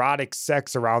erotic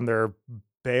sex around their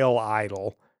Baal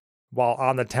idol while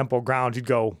on the temple grounds, you'd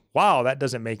go, wow, that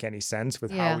doesn't make any sense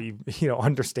with how we,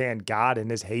 understand God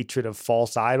and his hatred of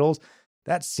false idols.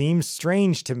 That seems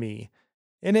strange to me.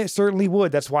 And it certainly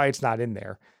would. That's why it's not in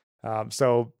there.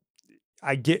 So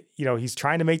I get, he's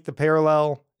trying to make the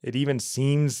parallel. It even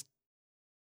seems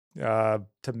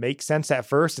to make sense at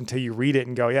first until you read it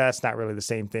and go, yeah, that's not really the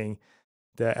same thing.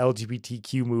 The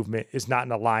LGBTQ movement is not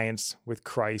in alliance with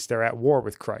Christ. They're at war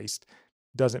with Christ.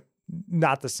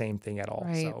 Not the same thing at all.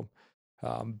 Right. So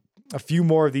a few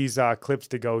more of these clips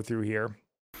to go through here.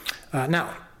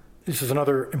 Now, this is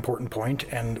another important point,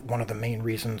 and one of the main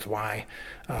reasons why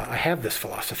I have this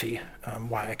philosophy,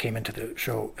 why I came into the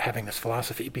show having this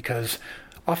philosophy, because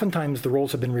oftentimes the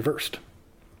roles have been reversed.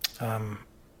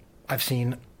 I've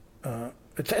seen,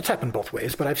 it's happened both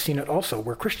ways, but I've seen it also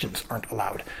where Christians aren't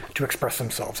allowed to express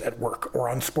themselves at work or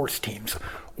on sports teams,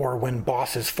 or when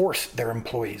bosses force their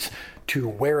employees to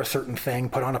wear a certain thing,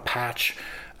 put on a patch,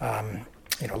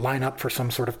 line up for some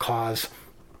sort of cause,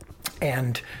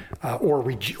 and or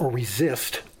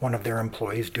resist one of their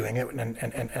employees doing it.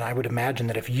 And I would imagine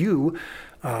that if you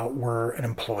were an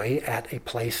employee at a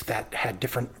place that had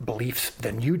different beliefs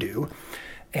than you do,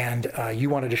 and you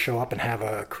wanted to show up and have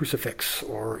a crucifix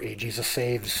or a Jesus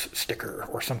Saves sticker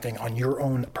or something on your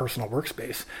own personal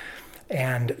workspace,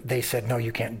 and they said, no,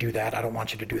 you can't do that, I don't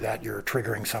want you to do that, you're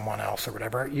triggering someone else or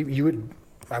whatever, you would,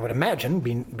 I would imagine,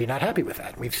 be not happy with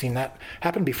that. We've seen that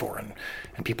happen before,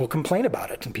 and people complain about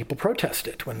it, and people protest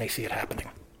it when they see it happening.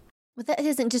 But that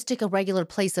isn't just a regular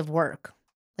place of work.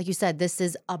 Like you said, this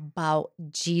is about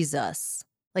Jesus.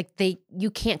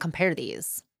 You can't compare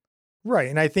these. Right.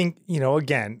 And I think,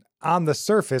 again, on the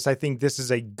surface, I think this is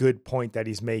a good point that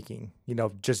he's making.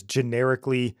 Just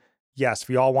generically, yes,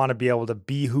 we all want to be able to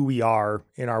be who we are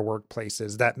in our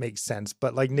workplaces. That makes sense.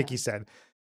 But like Nikki said,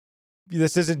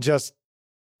 this isn't just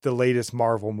the latest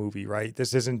Marvel movie, right?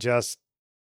 This isn't just,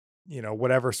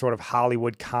 whatever sort of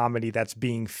Hollywood comedy that's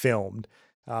being filmed.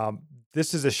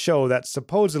 This is a show that's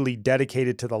supposedly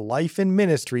dedicated to the life and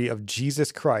ministry of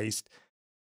Jesus Christ.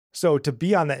 So to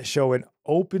be on that show and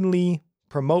openly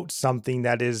promote something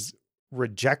that is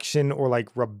rejection or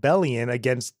rebellion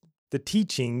against the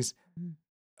teachings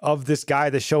of this guy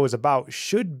the show is about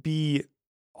should be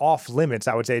off limits,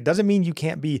 I would say. It doesn't mean you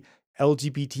can't be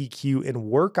LGBTQ and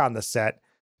work on the set,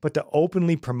 but to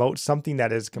openly promote something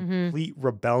that is complete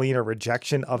rebellion or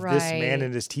rejection of this man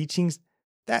and his teachings,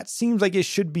 that seems like it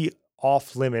should be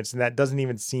off limits, and that doesn't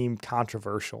even seem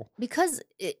controversial. Because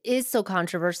it is so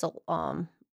controversial.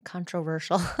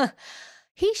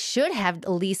 He should have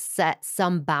at least set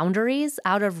some boundaries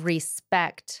out of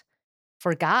respect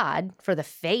for God, for the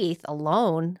faith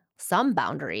alone, some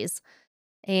boundaries.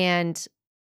 And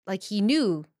like he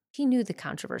knew the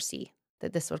controversy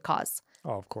that this would cause.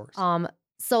 Oh, of course.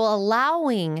 So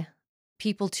allowing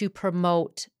people to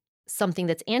promote something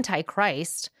that's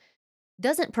anti-Christ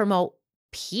doesn't promote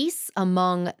peace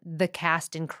among the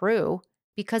cast and crew,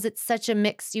 because it's such a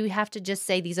mix. You have to just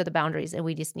say these are the boundaries and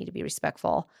we just need to be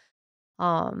respectful.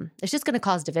 It's just going to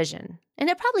cause division. And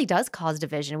it probably does cause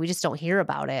division. We just don't hear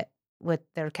about it with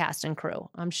their cast and crew,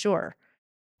 I'm sure.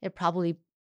 It probably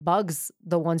bugs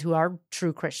the ones who are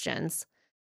true Christians.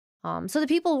 So the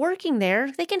people working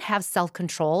there, they can have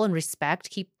self-control and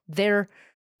respect, keep their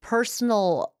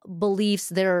personal beliefs,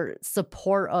 their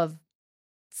support of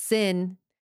sin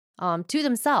to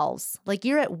themselves. Like,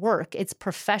 you're at work, it's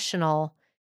professional.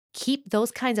 Keep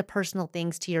those kinds of personal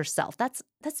things to yourself. That's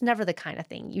never the kind of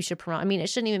thing you should promote. I mean, it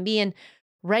shouldn't even be in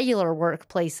regular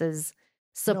workplaces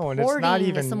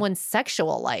supporting someone's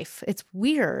sexual life. It's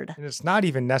weird. And it's not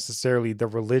even necessarily the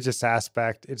religious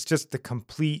aspect. It's just the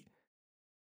complete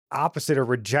opposite or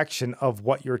rejection of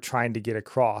what you're trying to get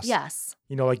across. Yes.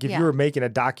 You know, like if you were making a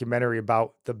documentary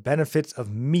about the benefits of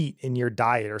meat in your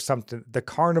diet or something, the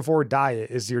carnivore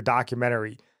diet is your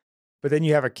documentary. But then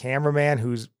you have a cameraman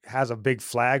who has a big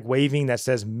flag waving that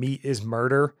says meat is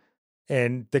murder,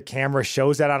 and the camera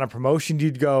shows that on a promotion,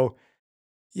 you'd go,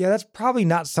 yeah, that's probably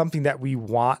not something that we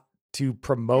want to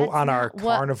promote on our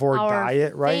carnivore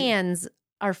diet, right?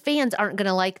 Our fans aren't going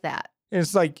to like that. And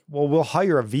it's like, well, we'll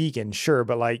hire a vegan, sure,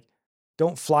 but like,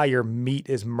 don't fly your meat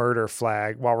is murder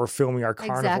flag while we're filming our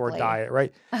carnivore diet,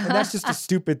 right? And that's just a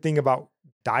stupid thing about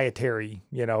dietary,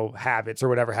 habits or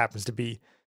whatever happens to be.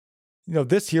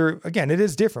 This here, again, it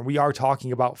is different. We are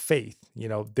talking about faith.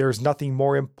 There's nothing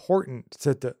more important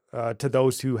to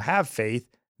those who have faith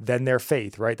than their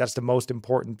faith, right? That's the most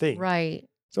important thing. Right.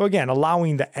 So again,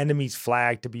 allowing the enemy's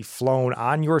flag to be flown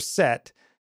on your set,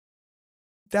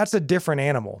 that's a different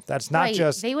animal. That's not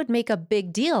just... They would make a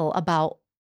big deal about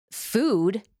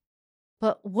food,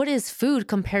 but what is food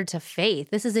compared to faith?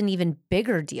 This is an even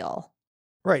bigger deal.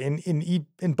 Right. And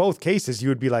in both cases, you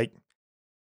would be like,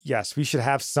 yes, we should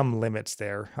have some limits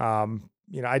there.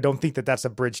 I don't think that that's a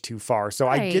bridge too far. So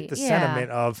I get the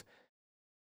sentiment of,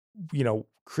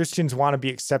 Christians want to be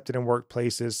accepted in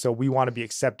workplaces, so we want to be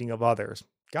accepting of others.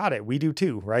 Got it. We do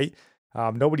too, right?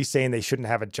 Nobody's saying they shouldn't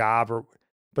have a job,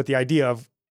 but the idea of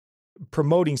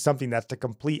promoting something that's the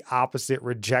complete opposite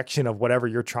rejection of whatever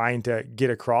you're trying to get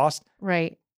across,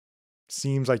 right,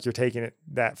 seems like you're taking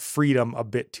that freedom a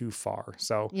bit too far.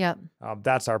 So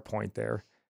that's our point there.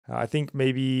 I think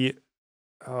maybe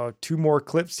 2 more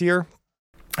clips here.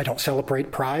 I don't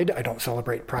celebrate Pride. I don't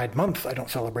celebrate Pride Month. I don't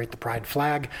celebrate the Pride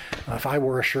flag. If I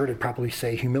wore a shirt, it'd probably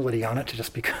say humility on it,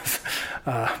 just because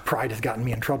Pride has gotten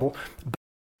me in trouble.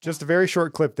 Just a very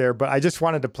short clip there, but I just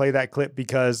wanted to play that clip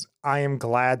because I am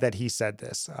glad that he said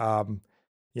this.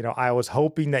 I was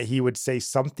hoping that he would say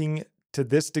something to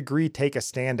this degree, take a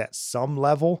stand at some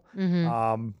level.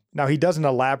 Mm-hmm. Now, he doesn't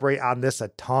elaborate on this a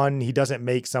ton. He doesn't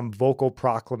make some vocal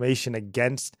proclamation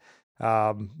against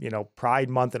Pride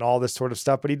Month and all this sort of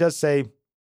stuff. But he does say,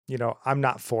 I'm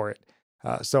not for it.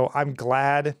 So I'm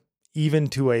glad, even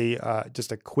to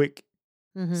just a quick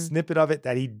snippet of it,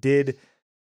 that he did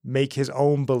make his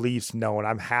own beliefs known.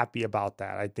 I'm happy about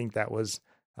that. I think that was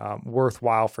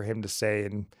worthwhile for him to say.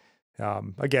 And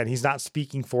again, he's not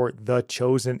speaking for The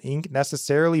Chosen Inc.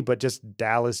 necessarily, but just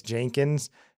Dallas Jenkins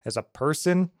as a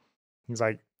person. He's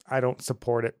like, I don't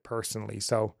support it personally.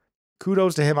 So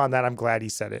kudos to him on that. I'm glad he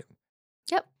said it.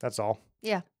 Yep. That's all.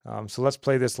 Yeah. So let's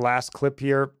play this last clip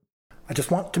here. I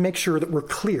just want to make sure that we're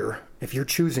clear if you're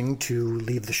choosing to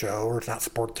leave the show or not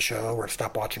support the show or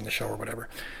stop watching the show or whatever.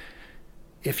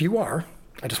 If you are,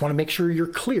 I just want to make sure you're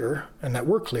clear and that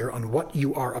we're clear on what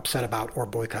you are upset about or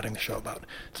boycotting the show about.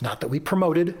 It's not that we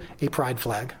promoted a pride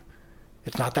flag.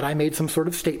 It's not that I made some sort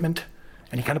of statement,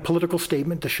 any kind of political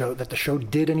statement to show that the show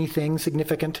did anything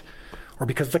significant, or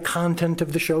because the content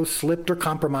of the show slipped or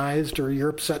compromised, or you're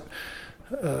upset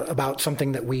about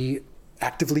something that we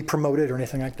actively promoted or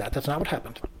anything like that. That's not what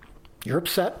happened. You're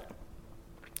upset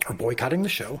or boycotting the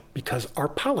show because our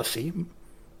policy,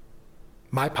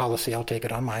 my policy, I'll take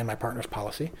it on my partner's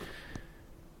policy,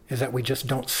 is that we just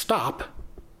don't stop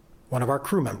one of our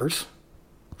crew members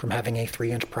from having a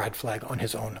 3-inch pride flag on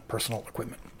his own personal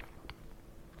equipment.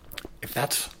 If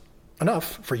that's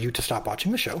enough for you to stop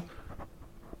watching the show,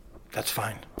 that's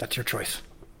fine. That's your choice.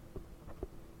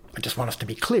 I just want us to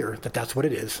be clear that that's what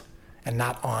it is, and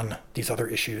not on these other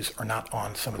issues or not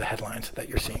on some of the headlines that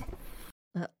you're seeing.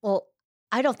 Well,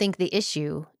 I don't think the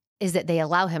issue is that they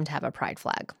allow him to have a pride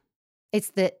flag. It's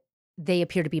that they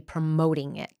appear to be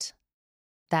promoting it.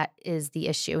 That is the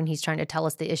issue. And he's trying to tell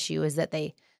us the issue is that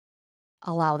they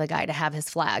allow the guy to have his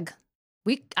flag.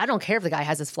 I don't care if the guy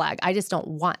has his flag. I just don't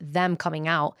want them coming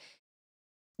out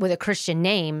with a Christian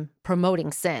name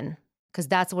promoting sin, because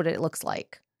that's what it looks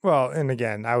like. Well, and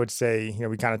again, I would say,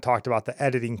 we kind of talked about the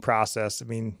editing process. I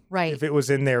mean, right. If it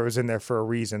was in there, it was in there for a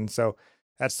reason. So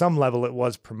at some level, it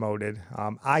was promoted.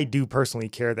 I do personally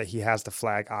care that he has the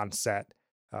flag on set.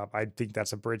 I think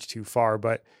that's a bridge too far,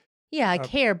 but yeah, I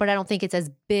care, but I don't think it's as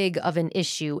big of an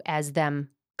issue as them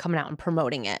coming out and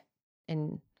promoting it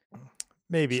and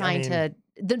maybe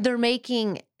they're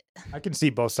making. I can see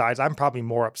both sides. I'm probably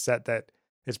more upset that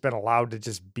it's been allowed to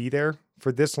just be there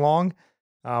for this long.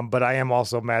 But I am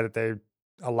also mad that they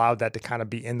allowed that to kind of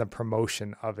be in the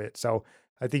promotion of it. So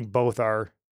I think both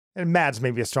are, and mad's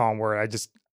maybe a strong word.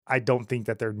 I don't think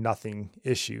that they're nothing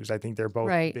issues. I think they're both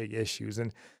big issues.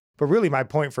 But really my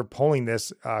point for pulling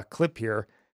this clip here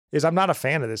is I'm not a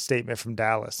fan of this statement from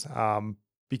Dallas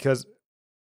because,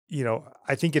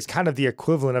 I think it's kind of the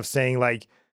equivalent of saying, like,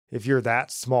 if you're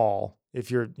that small, if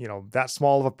you're, that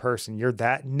small of a person, you're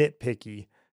that nitpicky,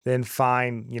 then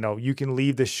fine, you can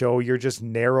leave the show. You're just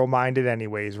narrow-minded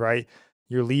anyways, right?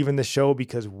 You're leaving the show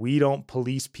because we don't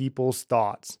police people's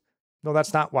thoughts. No,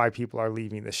 that's not why people are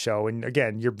leaving the show. And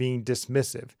again, you're being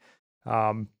dismissive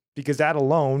because that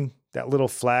alone, that little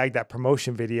flag, that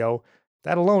promotion video,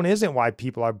 that alone isn't why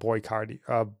people are boycotting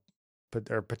or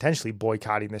potentially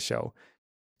boycotting the show.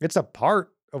 It's a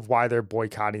part of why they're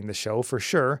boycotting the show for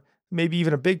sure, maybe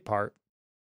even a big part.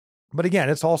 But again,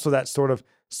 it's also that sort of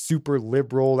super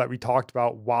liberal that we talked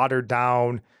about, watered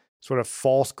down, sort of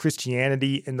false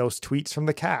Christianity in those tweets from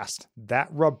the cast. That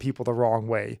rubbed people the wrong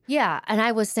way. Yeah. And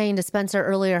I was saying to Spencer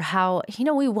earlier how,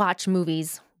 we watch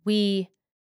movies. We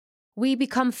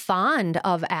become fond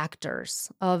of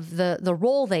actors, of the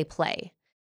role they play.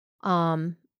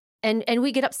 And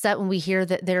we get upset when we hear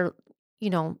that they're,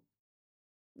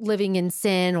 living in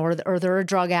sin or they're a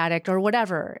drug addict or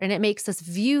whatever. And it makes us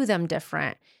view them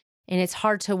different. And it's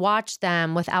hard to watch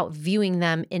them without viewing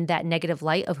them in that negative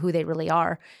light of who they really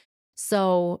are.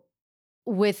 So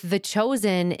with The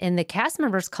Chosen and the cast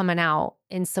members coming out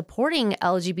and supporting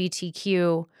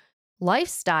LGBTQ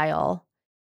lifestyle,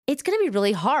 it's going to be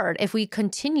really hard if we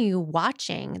continue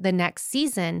watching the next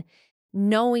season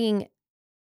knowing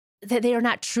that they are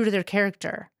not true to their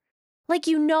character. Like,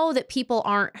 that people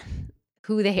aren't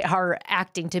who they are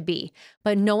acting to be,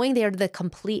 but knowing they're the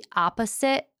complete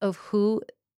opposite of who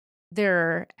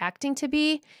they're acting to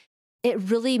be, it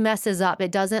really messes up.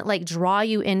 It doesn't draw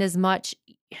you in as much.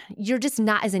 You're just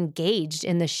not as engaged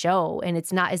in the show and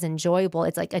it's not as enjoyable.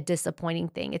 It's like a disappointing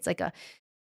thing. It's like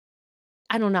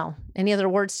I don't know. Any other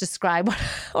words to describe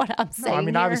what I'm saying? No, I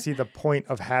mean, here? Obviously the point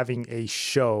of having a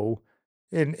show,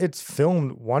 and it's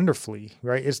filmed wonderfully,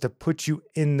 right, is to put you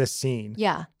in the scene.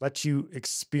 Yeah. Let you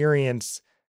experience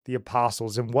the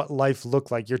apostles and what life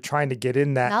looked like. You're trying to get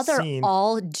in that now they're scene.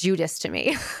 all Judas to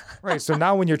me. Right. So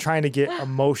now when you're trying to get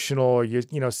emotional, or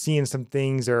you're seeing some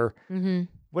things or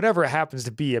whatever it happens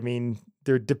to be, I mean,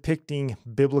 they're depicting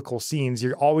biblical scenes.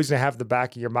 You're always going to have the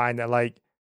back of your mind that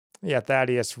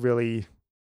Thaddeus really,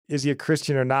 is he a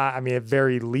Christian or not? I mean, at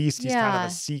very least, he's kind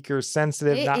of a seeker,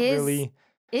 sensitive, really.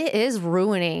 It is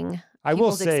ruining I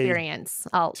will say, experience.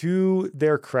 To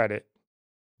their credit,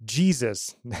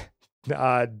 Jesus,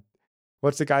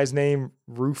 what's the guy's name?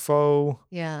 Rufo?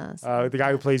 Yes. The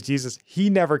guy who plays Jesus, he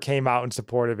never came out in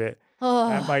support of it. Oh,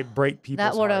 that might break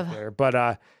people's heart there.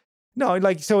 But no,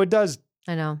 so it does.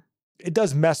 I know. It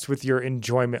does mess with your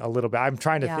enjoyment a little bit. I'm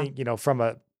trying to think,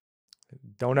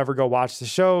 don't ever go watch the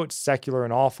show. It's secular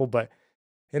and awful. But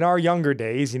in our younger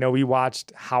days, we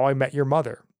watched How I Met Your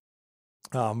Mother.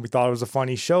 We thought it was a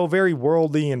funny show, very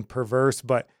worldly and perverse.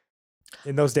 But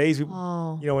in those days,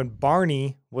 when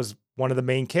Barney was one of the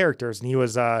main characters and he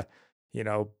was,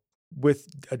 with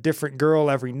a different girl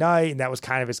every night. And that was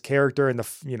kind of his character and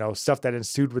the, stuff that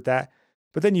ensued with that.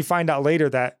 But then you find out later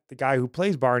that the guy who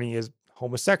plays Barney is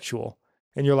homosexual.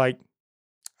 And you're like,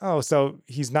 oh, so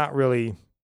he's not really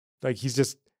he's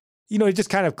just, it just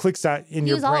kind of clicks out in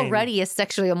your brain. He was already a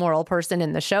sexually immoral person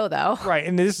in the show, though. Right.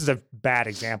 And this is a bad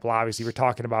example. Obviously, we're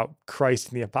talking about Christ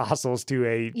and the apostles to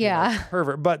a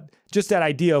pervert. But just that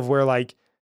idea of where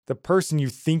the person you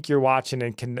think you're watching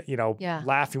and can,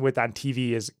 laughing with on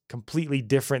TV is completely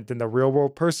different than the real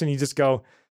world person. You just go,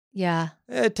 Yeah.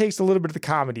 it takes a little bit of the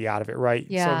comedy out of it, right?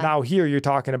 Yeah. So now here you're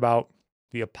talking about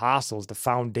the apostles, the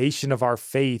foundation of our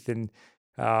faith. And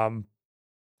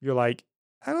you're like,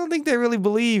 I don't think they really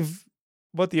believe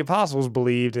what the apostles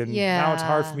believed. And now it's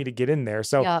hard for Yeah. me to get in there.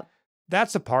 So Yep.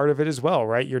 that's a part of it as well,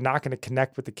 right? You're not going to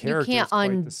connect with the You characters can't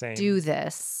quite the same. undo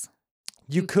this.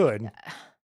 You could,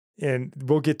 and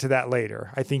we'll get to that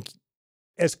later. I think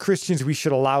as Christians, we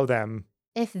should allow them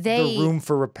If the they, room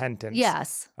for repentance.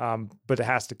 yes. But it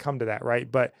has to come to that,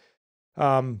 right? But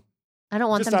I don't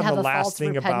want just them to on have the a last false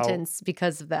thing about repentance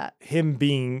because of that. him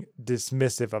being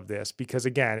dismissive of this, because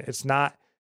again, it's not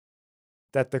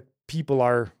that the people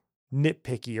are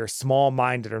nitpicky or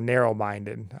small-minded or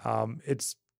narrow-minded.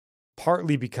 It's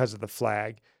partly because of the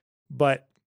flag, but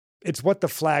it's what the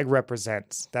flag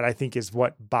represents that I think is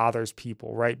what bothers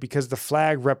people, right? Because the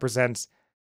flag represents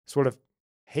sort of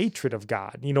hatred of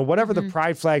God. You know, whatever the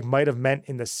pride flag might have meant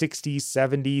in the 60s,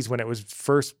 70s when it was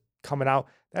first coming out,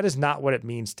 that is not what it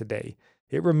means today.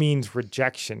 It means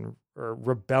rejection or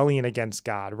rebellion against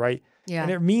God, right? Yeah. And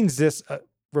it means this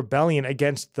rebellion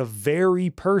against the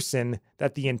very person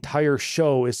that the entire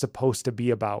show is supposed to be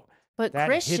about. But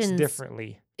That hits Christians,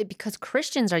 differently. because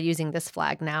Christians are using this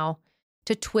flag now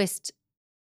to twist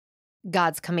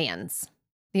God's commands.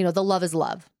 You know, the love is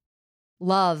love,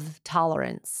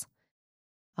 tolerance.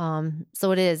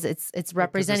 So it's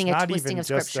representing a twisting of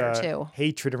scripture too.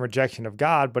 Hatred and rejection of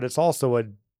God, but it's also a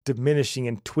diminishing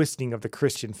and twisting of the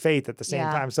Christian faith at the same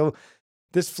Yeah. time. So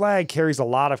this flag carries a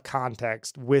lot of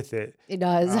context with it. It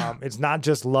does. It's not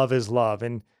just love is love.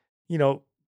 And, you know,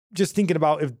 just thinking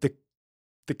about if the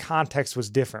context was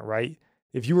different, right?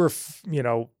 If you were,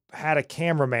 had a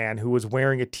cameraman who was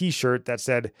wearing a t-shirt that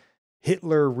said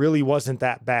Hitler really wasn't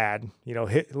that bad,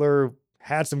 Hitler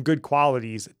had some good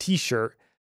qualities, a t-shirt,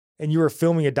 and you were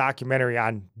filming a documentary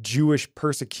on Jewish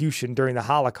persecution during the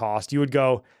Holocaust, you would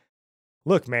go,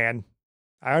 look, man,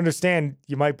 I understand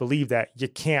you might believe that. You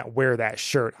can't wear that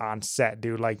shirt on set,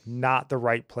 dude. Like, not the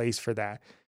right place for that.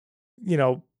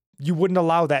 You wouldn't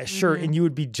allow that shirt, and you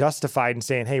would be justified in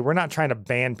saying, hey, we're not trying to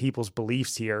ban people's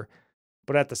beliefs here.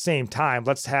 But at the same time,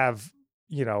 let's have,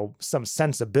 some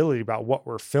sensibility about what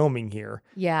we're filming here.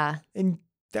 Yeah. And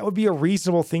that would be a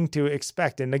reasonable thing to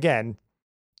expect. And again,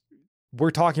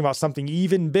 we're talking about something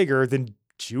even bigger than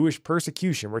Jewish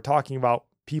persecution. We're talking about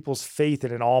people's faith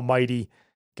in an almighty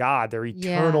God, their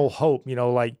eternal hope,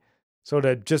 so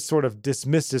to just sort of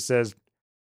dismiss this as,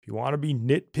 if you want to be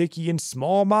nitpicky and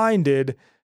small-minded,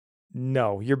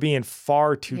 no, you're being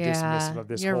far too dismissive of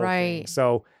this you're whole right. thing.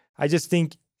 So I just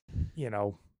think,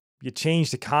 you change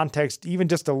the context even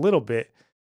just a little bit.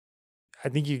 I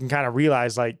think you can kind of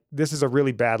realize, like, this is a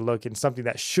really bad look and something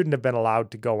that shouldn't have been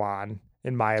allowed to go on,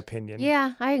 in my opinion.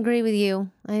 Yeah, I agree with you.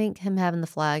 I think him having the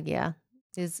flag,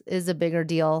 is a bigger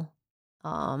deal.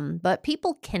 But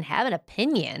people can have an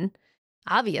opinion,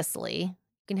 obviously.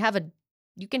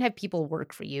 You can have people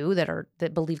work for you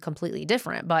that believe completely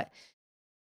different, but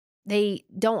they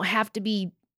don't have to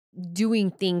be doing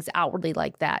things outwardly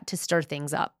like that to stir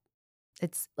things up.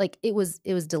 It's like it was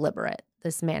deliberate,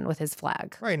 this man with his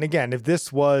flag. Right. And again, if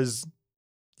this was,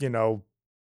 again,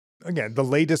 the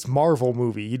latest Marvel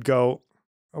movie, you'd go,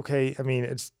 okay, I mean,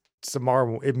 it's a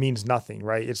Marvel, it means nothing,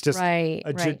 right? It's just right.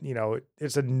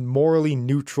 It's a morally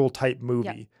neutral type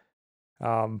movie.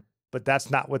 But that's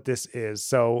not what this is.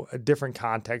 So a different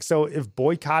context. So if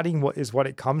boycotting is what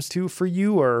it comes to for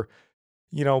you, or,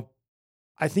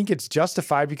 I think it's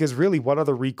justified, because really, what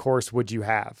other recourse would you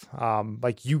have?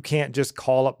 Like, you can't just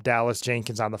call up Dallas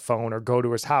Jenkins on the phone or go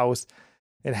to his house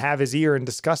and have his ear and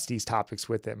discuss these topics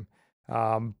with him.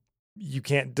 You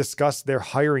can't discuss their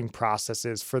hiring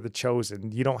processes for The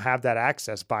Chosen. You don't have that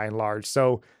access by and large.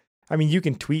 So, I mean, you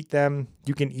can tweet them,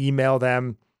 you can email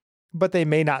them, but they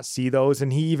may not see those.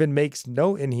 And he even makes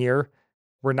note in here,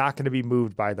 we're not going to be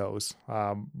moved by those.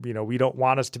 We don't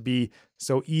want us to be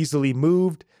so easily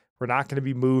moved. We're not going to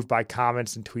be moved by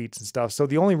comments and tweets and stuff. So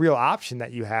the only real option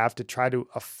that you have to try to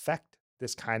affect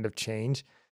this kind of change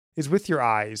is with your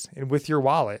eyes and with your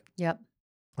wallet. Yep.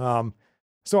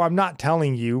 So I'm not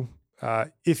telling you,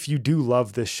 if you do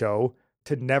love this show,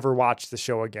 to never watch the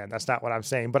show again. That's not what I'm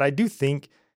saying. But I do think,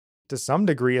 to some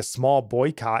degree, a small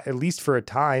boycott, at least for a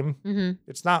time,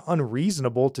 it's not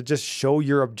unreasonable to just show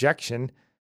your objection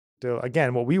to,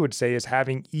 again, what we would say is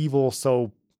having evil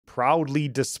so proudly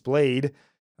displayed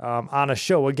on a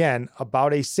show, again,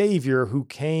 about a savior who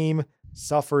came,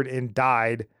 suffered, and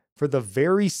died for the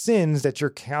very sins that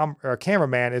your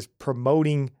cameraman is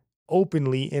promoting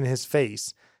openly in his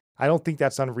face. I don't think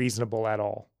that's unreasonable at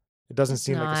all. It doesn't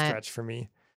seem like a stretch for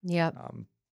me. Yep.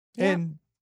 And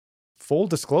full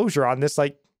disclosure on this,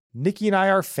 like, Nikki and I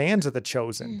are fans of The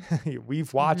Chosen.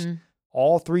 We've watched Mhm.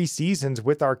 all 3 seasons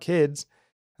with our kids.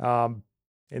 And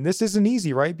this isn't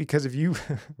easy, right? Because if you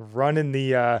run in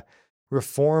the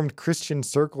Reformed Christian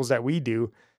circles that we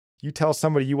do, you tell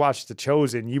somebody you watched The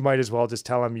Chosen, you might as well just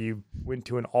tell them you went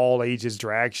to an all ages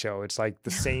drag show. It's like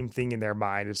the same thing in their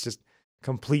mind. It's just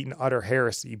complete and utter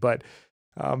heresy. But,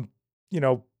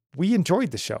 we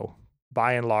enjoyed the show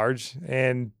by and large,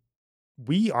 and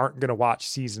we aren't going to watch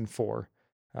season 4.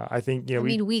 I think,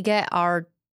 we get our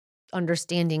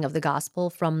understanding of the gospel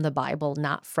from the Bible,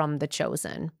 not from The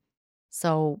Chosen.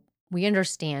 So we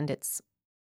understand it's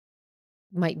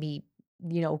might be,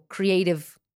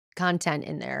 creative content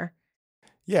in there.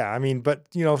 Yeah, but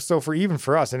so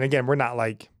for us, and again, we're not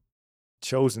like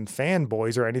Chosen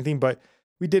fanboys or anything, but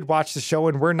we did watch the show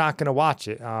and we're not going to watch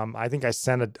it. I think I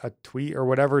sent a tweet or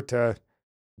whatever to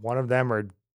one of them or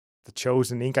The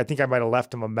Chosen Inc. I think I might have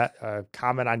left them a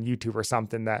comment on YouTube or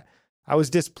something that I was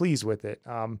displeased with it.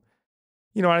 And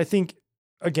I think,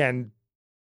 again,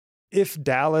 if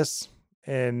Dallas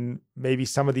and maybe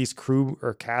some of these crew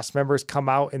or cast members come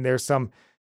out and there's some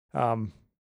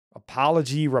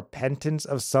apology, repentance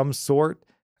of some sort,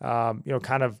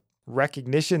 kind of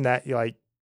recognition that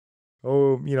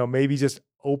maybe just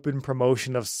open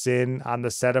promotion of sin on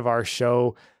the set of our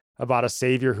show about a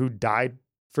savior who died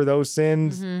for those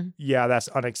sins. Mm-hmm. Yeah, that's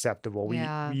unacceptable.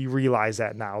 Yeah. We realize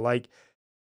that now.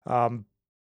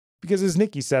 Because as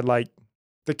Nikki said,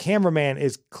 the cameraman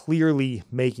is clearly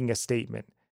making a statement.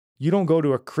 You don't go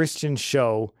to a Christian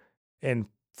show and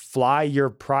fly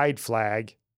your pride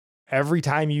flag every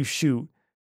time you shoot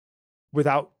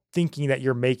without thinking that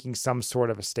you're making some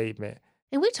sort of a statement.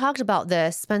 And we talked about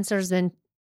this. Spencer's been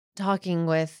talking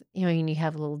with, and you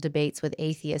have little debates with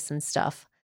atheists and stuff.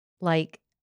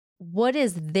 What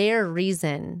is their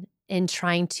reason in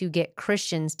trying to get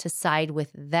Christians to side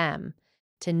with them,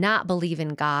 to not believe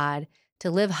in God,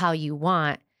 to live how you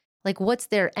want? What's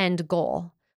their end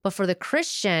goal? But for the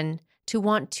Christian to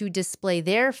want to display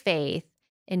their faith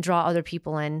and draw other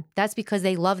people in, that's because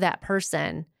they love that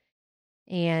person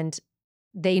and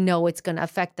they know it's going to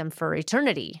affect them for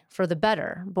eternity, for the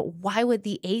better. But why would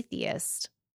the atheist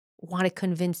want to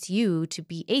convince you to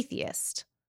be atheist?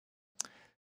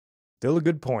 Still a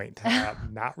good point.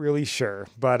 Not really sure.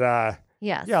 But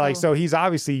yeah. So he's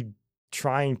obviously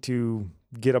trying to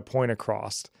get a point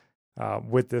across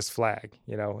with this flag,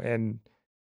 and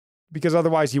because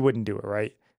otherwise you wouldn't do it,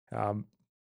 right?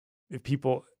 If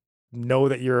people know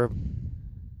that you're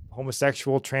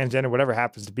homosexual, transgender, whatever it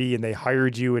happens to be, and they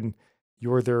hired you and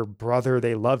you're their brother,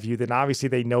 they love you, then obviously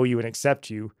they know you and accept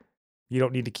you. You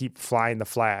don't need to keep flying the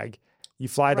flag. You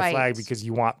fly the flag because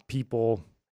you want people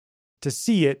to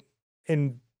see it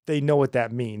and they know what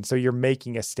that means. So you're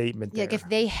making a statement there. If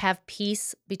they have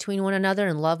peace between one another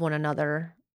and love one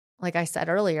another, like I said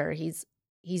earlier, he's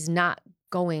not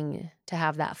going to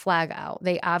have that flag out.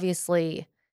 He obviously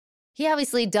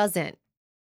doesn't.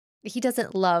 He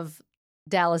doesn't love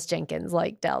Dallas Jenkins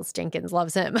like Dallas Jenkins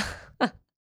loves him.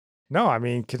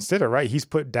 No, consider, right? He's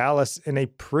put Dallas in a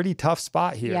pretty tough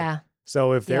spot here. Yeah.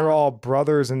 So if they're all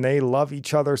brothers and they love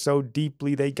each other so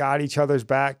deeply, they got each other's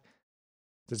back,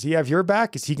 does he have your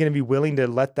back? Is he going to be willing to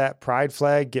let that pride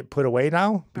flag get put away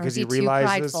now? Because he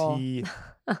realizes he,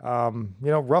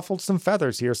 ruffled some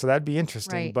feathers here. So that'd be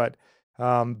interesting. Right. But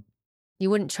you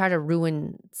wouldn't try to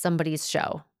ruin somebody's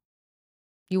show.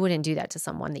 You wouldn't do that to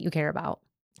someone that you care about.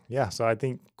 Yeah. So I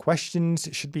think questions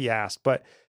should be asked. But,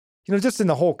 just in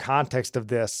the whole context of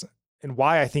this and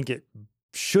why I think it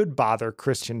should bother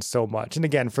Christians so much. And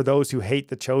again, for those who hate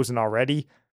The Chosen already,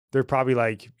 they're probably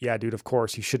like, yeah, dude, of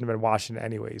course, you shouldn't have been watching it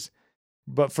anyways.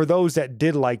 But for those that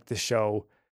did like the show,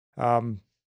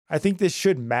 I think this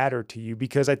should matter to you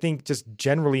because I think just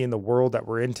generally in the world that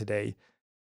we're in today,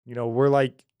 we're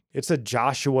it's a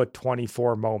Joshua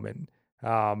 24 moment.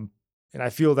 And I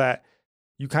feel that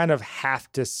you kind of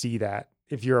have to see that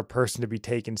if you're a person to be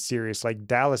taken serious.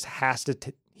 Dallas has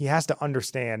to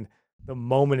understand the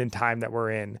moment in time that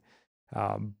we're in.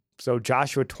 So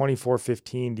Joshua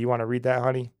 24:15, do you want to read that,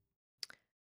 honey?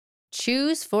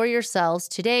 Choose for yourselves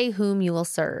today whom you will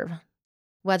serve,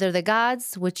 whether the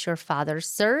gods which your fathers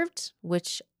served,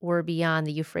 which were beyond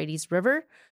the Euphrates River,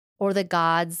 or the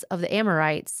gods of the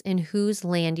Amorites in whose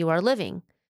land you are living.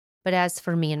 But as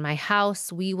for me and my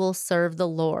house, we will serve the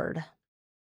Lord.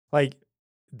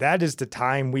 That is the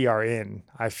time we are in,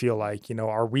 I feel like.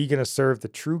 Are we going to serve the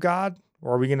true God?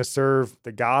 Or are we going to serve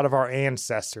the God of our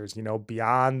ancestors,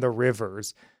 beyond the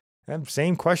rivers? And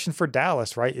same question for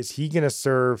Dallas, right? Is he going to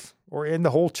serve, or in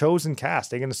the whole Chosen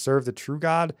cast, are they going to serve the true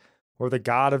God or the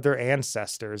God of their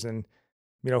ancestors? And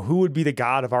who would be the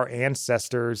God of our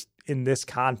ancestors in this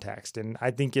context? And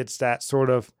I think it's that sort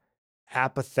of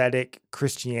apathetic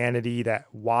Christianity, that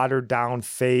watered down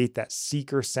faith, that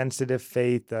seeker sensitive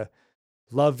faith, the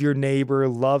love your neighbor,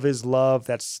 love is love,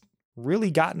 that's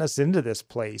really gotten us into this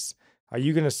place. Are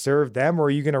you going to serve them, or are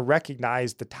you going to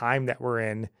recognize the time that we're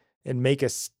in and make a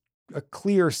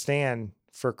clear stand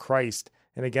for Christ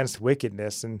and against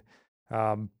wickedness? And,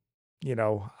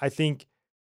 I think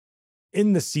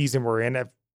in the season we're in, I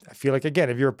feel like, again,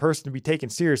 if you're a person to be taken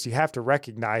serious, you have to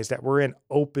recognize that we're in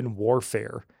open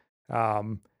warfare.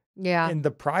 Yeah. And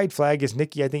the pride flag, as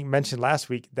Nikki, I think, mentioned last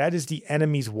week, that is the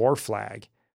enemy's war flag.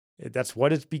 That's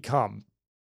what it's become.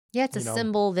 Yeah, it's a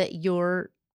symbol that you're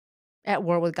at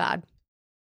war with God.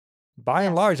 By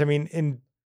and large, I mean, and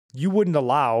you wouldn't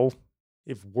allow,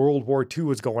 if World War II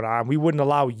was going on, we wouldn't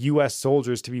allow U.S.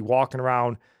 soldiers to be walking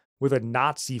around with a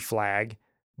Nazi flag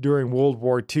during World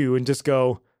War II and just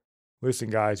go, listen,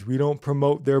 guys, we don't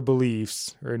promote their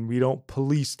beliefs and we don't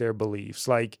police their beliefs.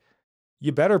 Like,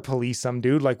 you better police them,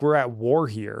 dude. Like, we're at war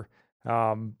here.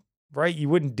 Right? You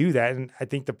wouldn't do that. And I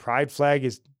think the pride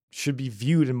flag should be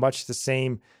viewed in much the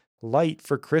same light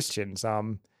for Christians.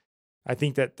 I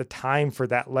think that the time for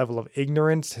that level of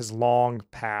ignorance has long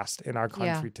passed in our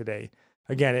country today.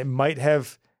 Again, it might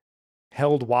have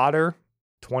held water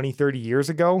 20, 30 years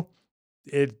ago.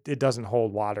 It doesn't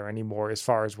hold water anymore as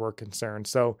far as we're concerned.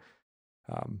 So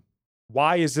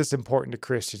why is this important to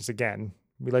Christians? Again,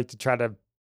 we like to try to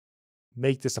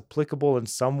make this applicable in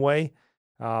some way.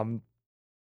 And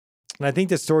I think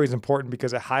this story is important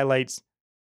because it highlights,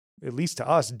 at least to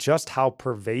us, just how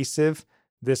pervasive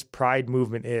this pride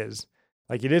movement is.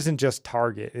 Like, it isn't just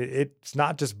Target. It's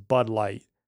not just Bud Light.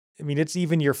 I mean, it's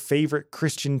even your favorite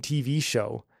Christian TV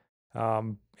show.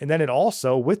 And then it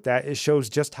also, with that, it shows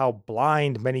just how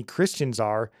blind many Christians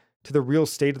are to the real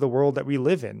state of the world that we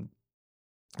live in,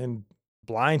 and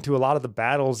blind to a lot of the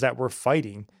battles that we're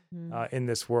fighting in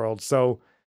this world. So,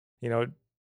 I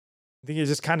think it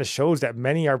just kind of shows that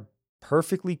many are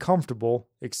perfectly comfortable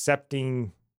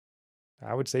accepting,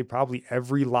 I would say, probably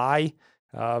every lie.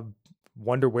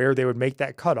 Wonder where they would make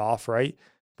that cutoff, right?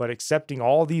 But accepting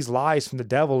all these lies from the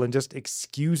devil and just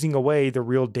excusing away the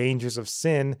real dangers of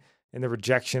sin and the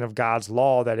rejection of God's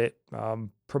law that it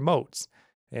promotes.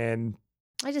 And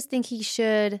I just think he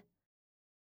should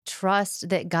trust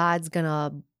that God's going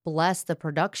to bless the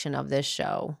production of this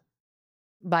show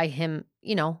by him,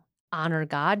 honor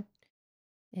God,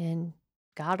 and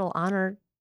God will honor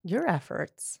your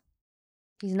efforts.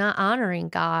 He's not honoring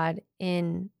God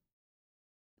in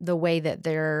the way that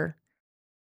they're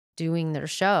doing their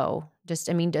show. Just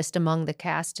among the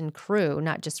cast and crew,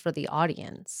 not just for the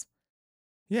audience.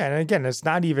 Yeah. And again, it's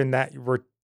not even that we're,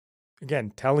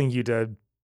 telling you to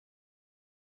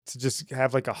just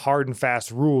have like a hard and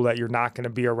fast rule that you're not going to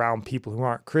be around people who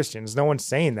aren't Christians. No one's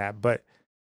saying that. But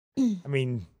I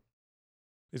mean,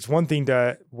 it's one thing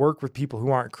to work with people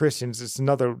who aren't Christians. It's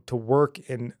another to work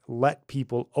and let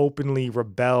people openly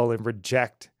rebel and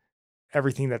reject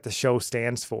everything that the show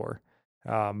stands for.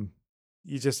 You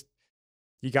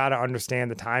got to understand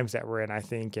the times that we're in, I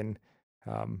think. And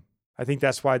I think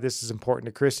that's why this is important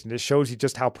to Christians. It shows you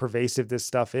just how pervasive this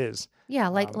stuff is. Yeah,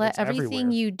 like let everything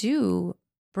everywhere. You do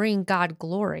bring God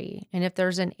glory. And if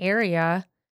there's an area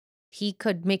he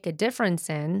could make a difference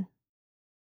in,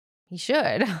 he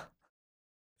should.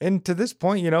 And to this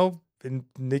point, and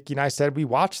Nikki and I said we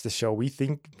watched the show. We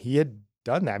think he had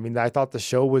done that. I mean, I thought the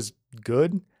show was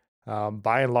good.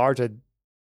 By and large,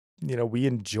 we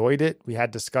enjoyed it. We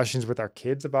had discussions with our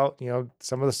kids about,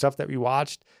 some of the stuff that we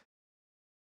watched.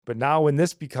 But now when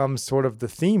this becomes sort of the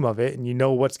theme of it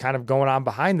and what's kind of going on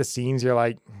behind the scenes, you're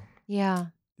like, yeah,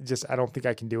 I don't think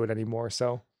I can do it anymore.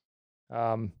 So,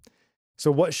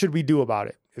 so what should we do about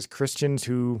it as Christians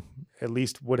who at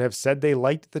least would have said they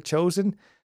liked The Chosen?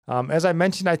 As I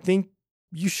mentioned, I think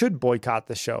you should boycott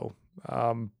the show.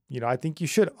 I think you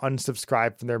should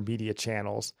unsubscribe from their media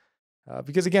channels.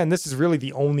 Because again, this is really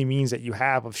the only means that you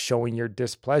have of showing your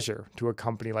displeasure to a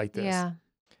company like this. Yeah.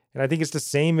 And I think it's the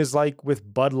same as like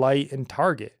with Bud Light and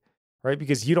Target, right?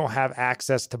 Because you don't have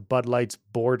access to Bud Light's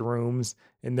boardrooms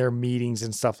and their meetings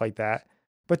and stuff like that,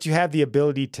 but you have the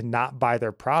ability to not buy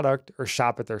their product or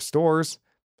shop at their stores.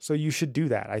 So you should do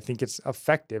that. I think it's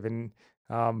effective, and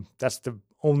that's the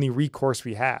only recourse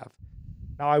we have.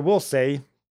 Now, I will say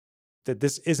that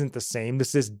this isn't the same.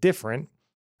 This is different.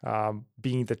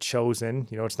 Being The Chosen,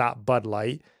 it's not Bud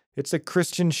Light. It's a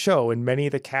Christian show, and many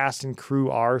of the cast and crew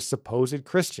are supposed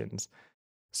Christians.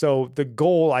 So the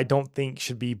goal, I don't think,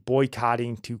 should be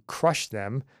boycotting to crush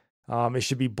them. It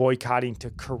should be boycotting to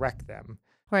correct them.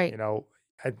 Right.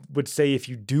 I would say if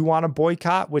you do want to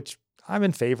boycott, which I'm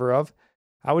in favor of.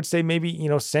 I would say maybe,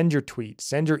 send your tweets,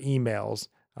 send your emails,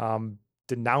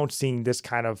 denouncing this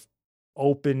kind of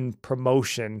open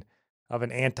promotion of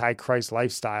an anti-Christ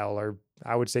lifestyle, or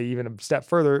I would say even a step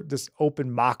further, this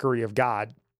open mockery of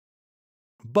God.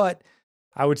 But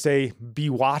I would say be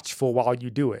watchful while you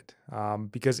do it,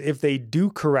 because if they do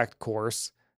correct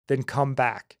course, then come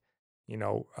back.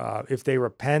 If they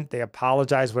repent, they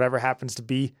apologize, whatever happens to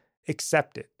be,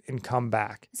 accept it and come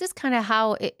back. This is kind of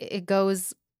how it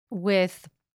goes with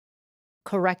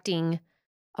correcting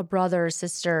a brother or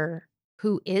sister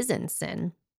who is in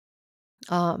sin.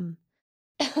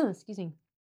 Excuse me.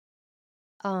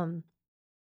 Sorry,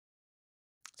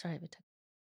 I have a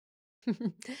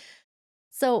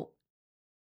So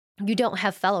you don't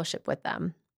have fellowship with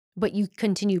them, but you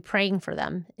continue praying for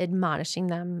them, admonishing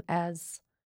them as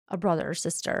a brother or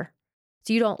sister.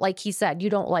 So you don't, like he said, you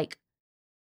don't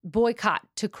boycott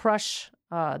to crush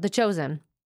the chosen.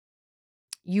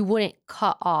 You wouldn't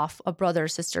cut off a brother or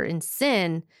sister in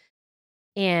sin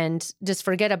and just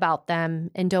forget about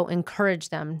them and don't encourage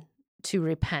them to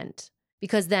repent,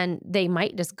 because then they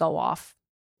might just go off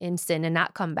in sin and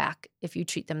not come back if you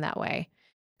treat them that way.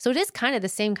 So it is kind of the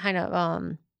same kind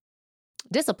of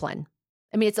discipline.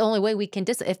 I mean, it's the only way we can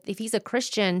if he's a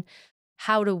Christian,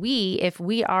 how do we, if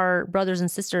we are brothers and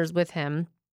sisters with him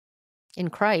in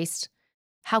Christ,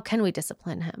 how can we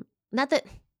discipline him? Not that,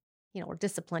 we're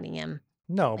disciplining him.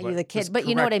 No, like but the kid, but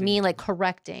you know what I mean? Like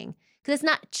correcting. Because it's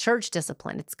not church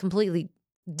discipline. It's completely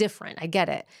different. I get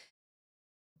it.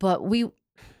 But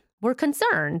we're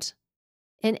concerned.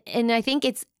 And I think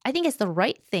it's the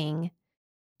right thing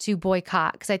to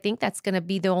boycott, because I think that's going to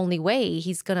be the only way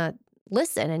he's going to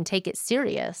listen and take it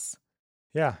serious.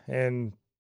 Yeah. And,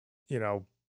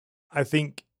 I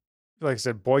think, like I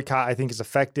said, boycott, I think is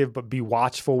effective, but be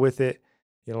watchful with it.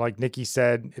 Like Nikki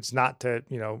said, it's not to,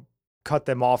 cut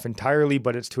them off entirely,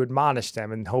 but it's to admonish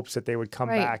them in hopes that they would come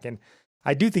back. And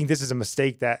I do think this is a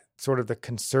mistake that sort of the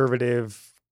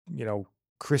conservative,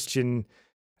 Christian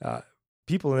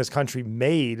people in this country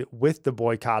made with the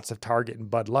boycotts of Target and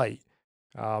Bud Light.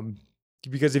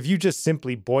 Because if you just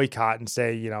simply boycott and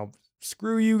say,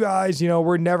 screw you guys,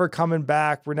 we're never coming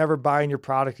back, we're never buying your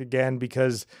product again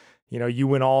because, you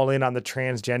went all in on the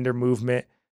transgender movement,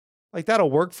 like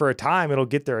that'll work for a time, it'll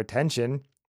get their attention.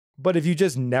 But if you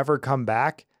just never come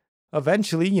back,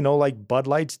 eventually, like Bud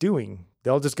Light's doing,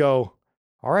 they'll just go,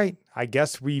 all right, I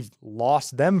guess we've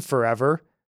lost them forever.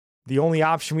 The only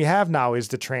option we have now is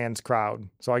the trans crowd.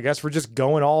 So I guess we're just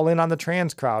going all in on the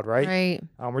trans crowd, right? Right.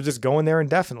 We're just going there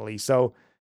indefinitely. So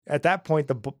at that point,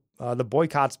 the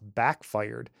boycotts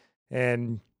backfired.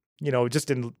 And,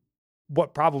 just in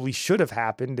what probably should have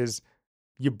happened is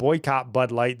you boycott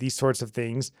Bud Light, these sorts of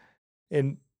things.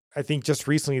 And I think just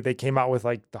recently they came out with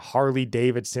like the Harley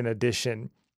Davidson edition.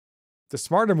 The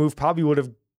smarter move probably would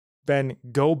have been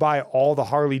go buy all the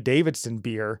Harley Davidson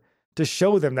beer to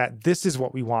show them that this is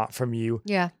what we want from you.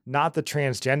 Yeah. Not the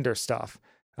transgender stuff.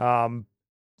 Not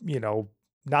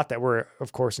that we're,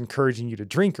 of course, encouraging you to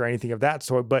drink or anything of that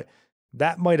sort, but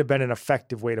that might have been an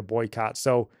effective way to boycott.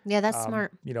 So yeah, that's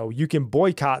smart. You can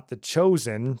boycott the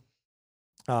chosen.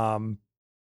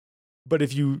 But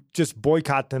if you just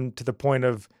boycott them to the point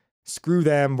of screw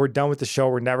them, we're done with the show,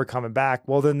 we're never coming back,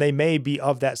 well, then they may be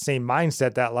of that same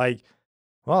mindset that like,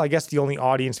 well, I guess the only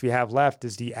audience we have left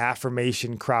is the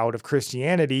affirmation crowd of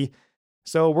Christianity.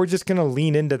 So we're just going to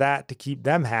lean into that to keep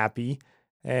them happy.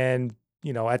 And,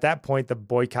 at that point, the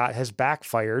boycott has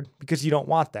backfired because you don't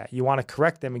want that. You want to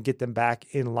correct them and get them back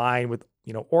in line with,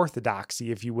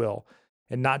 orthodoxy, if you will,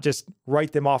 and not just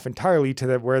write them off entirely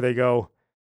to where they go,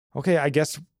 okay, I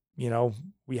guess,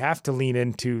 we have to lean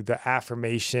into the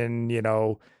affirmation,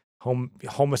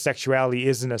 homosexuality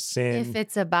isn't a sin. If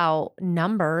it's about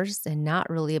numbers and not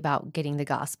really about getting the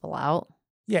gospel out.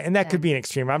 Yeah, and that could be an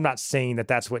extreme. I'm not saying that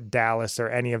that's what Dallas or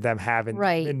any of them have in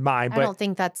mind, but I don't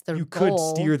think that's the you goal. could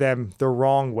steer them the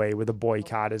wrong way with a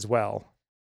boycott as well.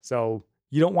 So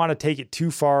you don't want to take it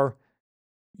too far.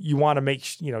 You want to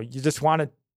make, you just want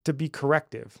it to be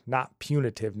corrective, not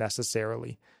punitive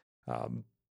necessarily.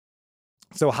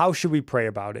 So how should we pray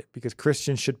about it? Because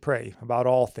Christians should pray about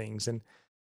all things. And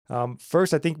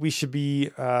first, I think we should be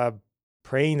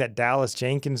praying that Dallas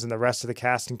Jenkins and the rest of the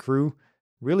cast and crew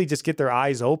really just get their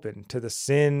eyes open to the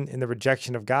sin and the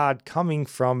rejection of God coming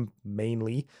from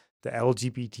mainly the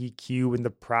LGBTQ and the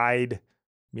pride,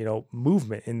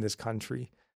 movement in this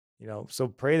country. So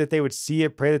pray that they would see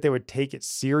it, pray that they would take it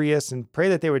serious, and pray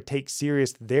that they would take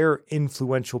serious their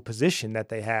influential position that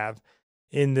they have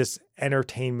in this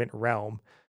entertainment realm,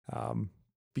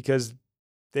 because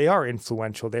they are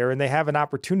influential there and they have an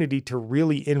opportunity to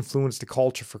really influence the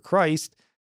culture for Christ.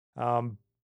 And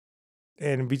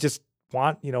we just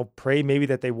want, pray maybe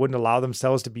that they wouldn't allow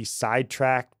themselves to be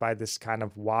sidetracked by this kind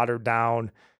of watered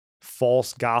down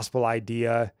false gospel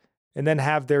idea, and then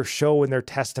have their show and their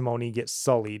testimony get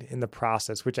sullied in the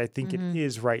process, which I think it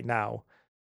is right now.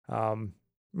 And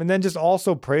then just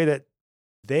also pray that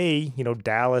they,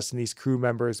 Dallas and these crew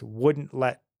members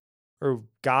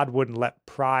God wouldn't let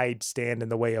pride stand in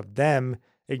the way of them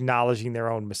acknowledging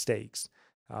their own mistakes.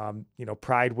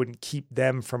 Pride wouldn't keep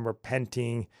them from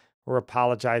repenting or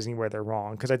apologizing where they're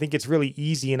wrong. Because I think it's really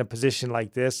easy in a position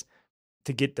like this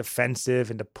to get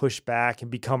defensive and to push back and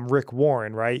become Rick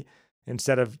Warren, right?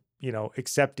 Instead of,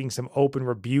 accepting some open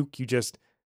rebuke, you just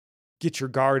get your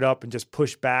guard up and just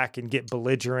push back and get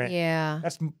belligerent. Yeah.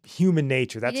 That's human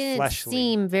nature. That's fleshly.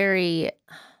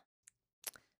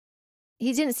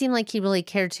 He didn't seem like he really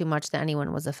cared too much that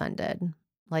anyone was offended.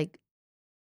 Yeah,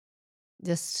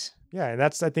 and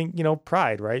that's, I think,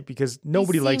 pride, right? Because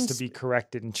nobody likes to be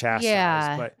corrected and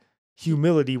chastised, but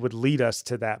humility would lead us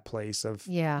to that place of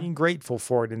being grateful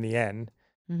for it in the end.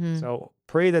 So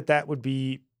pray that would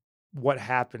be what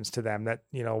happens to them, that,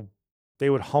 they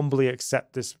would humbly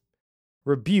accept this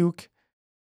rebuke,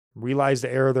 realize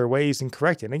the error of their ways and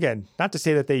correct it. And again, not to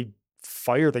say that they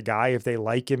fire the guy if they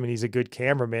like him and he's a good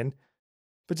cameraman,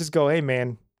 but just go, hey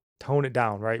man, tone it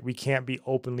down, right? We can't be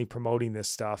openly promoting this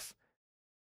stuff.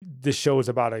 This show is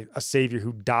about a savior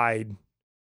who died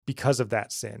because of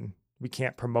that sin. We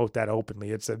can't promote that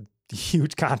openly. It's a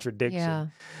huge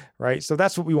contradiction, right? So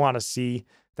that's what we want to see.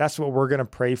 That's what we're going to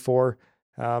pray for.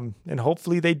 And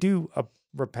hopefully they do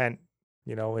repent,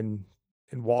 and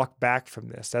walk back from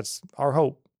this. That's our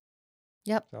hope.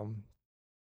 Yep. So,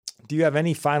 do you have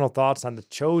any final thoughts on The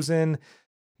Chosen,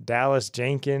 Dallas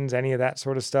Jenkins, any of that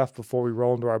sort of stuff before we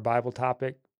roll into our Bible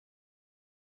topic?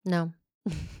 No.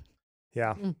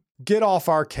 Yeah. Get off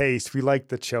our case. We like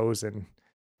The Chosen.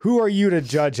 Who are you to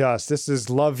judge us? This is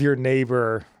love your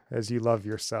neighbor as you love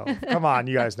yourself. Come on,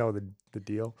 you guys know the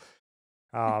deal.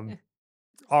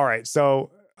 All right.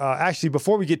 So actually,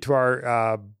 before we get to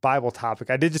our Bible topic,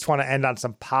 I did just want to end on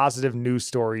some positive news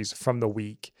stories from the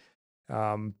week.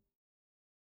 The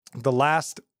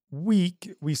last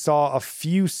week, we saw a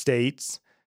few states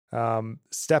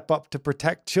step up to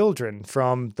protect children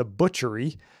from the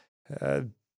butchery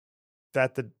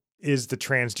that is the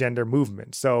transgender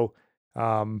movement. So,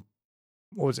 what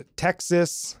was it?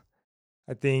 Texas,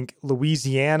 I think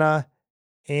Louisiana,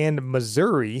 and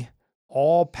Missouri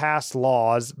all passed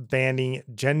laws banning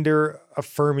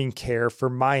gender-affirming care for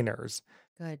minors.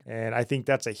 Good. And I think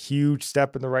that's a huge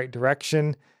step in the right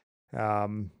direction.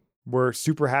 We're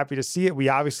super happy to see it. We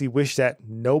obviously wish that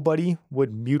nobody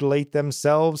would mutilate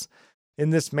themselves in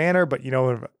this manner, but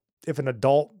if an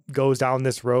adult goes down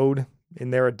this road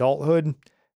in their adulthood,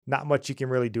 not much you can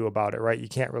really do about it, right? You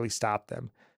can't really stop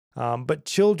them. But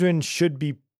children should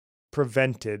be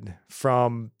prevented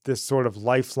from this sort of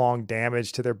lifelong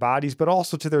damage to their bodies, but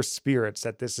also to their spirits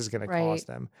that this is going to cause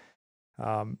them.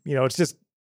 It's just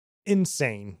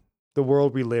insane, the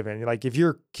world we live in. Like, if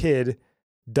your kid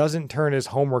doesn't turn his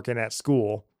homework in at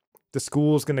school, the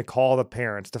school is going to call the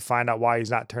parents to find out why he's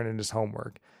not turning his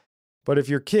homework. But if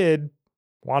your kid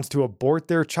wants to abort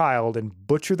their child and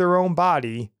butcher their own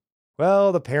body,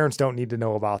 well, the parents don't need to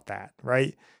know about that,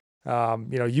 right?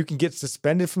 You can get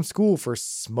suspended from school for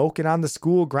smoking on the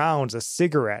school grounds a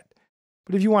cigarette.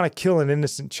 But if you want to kill an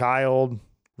innocent child,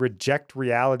 reject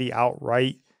reality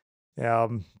outright,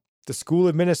 the school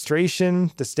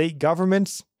administration, the state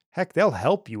governments, heck, they'll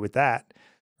help you with that,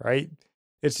 right?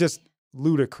 It's just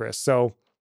ludicrous. So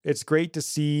it's great to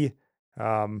see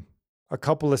a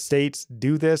couple of states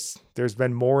do this. There's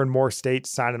been more and more states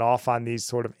signing off on these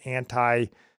sort of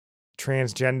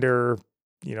anti-transgender,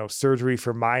 surgery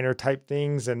for minor type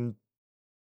things. And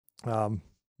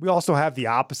we also have the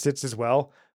opposites as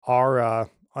well. Our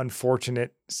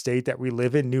unfortunate state that we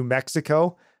live in, New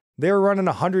Mexico, they're running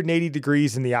 180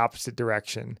 degrees in the opposite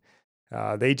direction.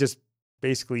 They just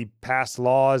basically passed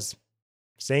laws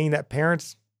saying that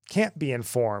parents can't be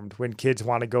informed when kids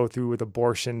want to go through with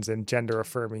abortions and gender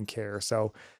affirming care.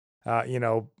 So,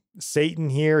 Satan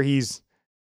here, he's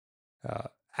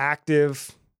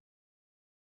active.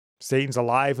 Satan's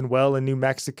alive and well in New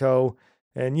Mexico.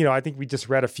 And, I think we just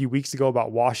read a few weeks ago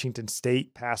about Washington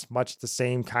State passed much the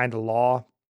same kind of law.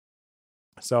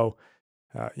 So,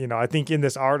 I think in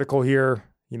this article here,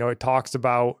 it talks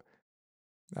about,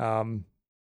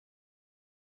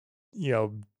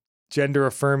 gender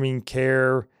affirming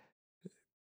care.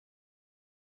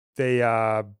 They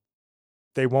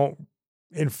won't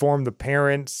inform the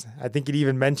parents. I think it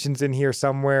even mentions in here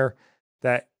somewhere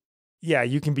that yeah,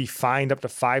 you can be fined up to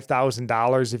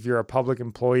 $5,000 if you're a public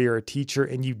employee or a teacher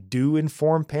and you do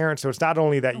inform parents. So it's not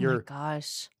only that Oh my you're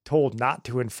gosh. told not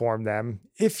to inform them.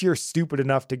 If you're stupid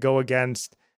enough to go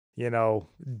against,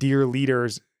 dear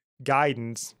leaders'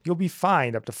 guidance, you'll be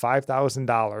fined up to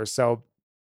 $5,000. So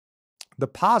the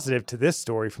positive to this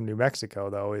story from New Mexico,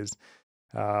 though, is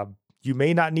you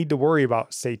may not need to worry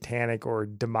about satanic or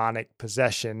demonic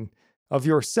possession of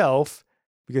yourself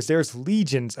because there's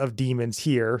legions of demons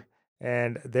here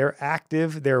and they're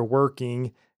active, they're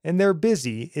working, and they're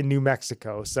busy in New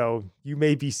Mexico. So you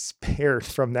may be spared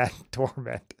from that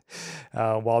torment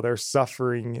while they're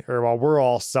suffering, or while we're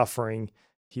all suffering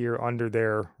here under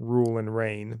their rule and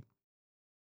reign.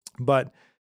 But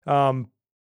I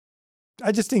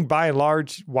just think by and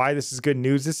large, why this is good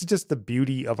news, this is just the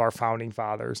beauty of our founding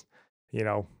fathers,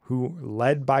 who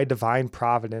led by divine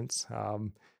providence,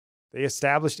 they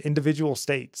established individual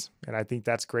states. And I think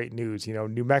that's great news.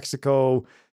 New Mexico,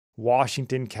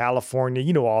 Washington,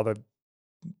 California, all the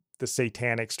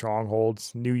satanic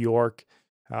strongholds, New York,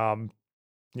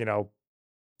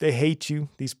 they hate you,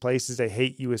 these places. They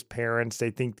hate you as parents. They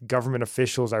think government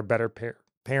officials are better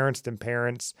parents than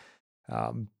parents.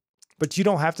 But you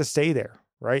don't have to stay there,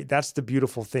 right? That's the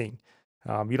beautiful thing.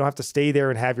 You don't have to stay there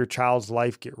and have your child's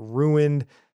life get ruined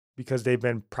because they've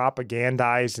been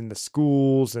propagandized in the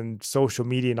schools and social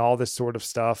media and all this sort of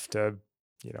stuff to,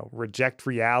 reject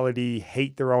reality,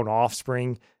 hate their own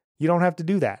offspring. You don't have to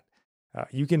do that.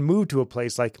 You can move to a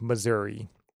place like Missouri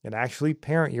and actually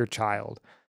parent your child.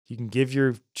 You can give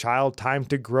your child time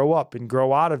to grow up and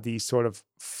grow out of these sort of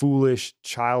foolish,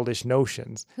 childish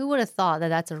notions. Who would have thought that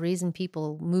that's a reason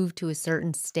people move to a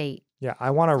certain state? Yeah, I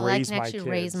want to So raise I can my actually kids.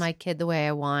 raise my kid the way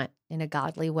I want in a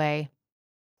godly way.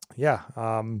 Yeah.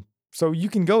 So you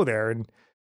can go there and,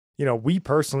 we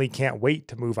personally can't wait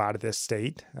to move out of this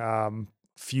state.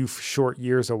 Few short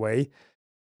years away,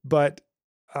 but,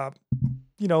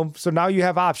 so now you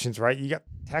have options, right? You got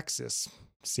Texas,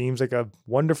 seems like a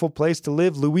wonderful place to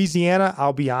live. Louisiana,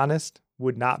 I'll be honest,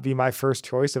 would not be my first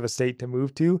choice of a state to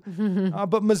move to,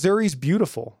 but Missouri's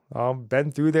beautiful.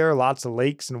 Been through there, lots of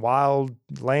lakes and wild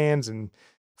lands and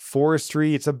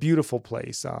forestry. It's a beautiful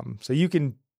place. So you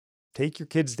can take your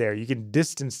kids there. You can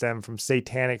distance them from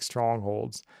satanic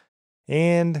strongholds,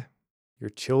 and your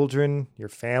children, your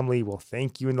family will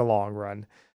thank you in the long run.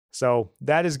 So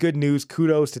that is good news.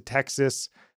 Kudos to Texas,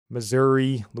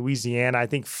 Missouri, Louisiana. I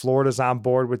think Florida's on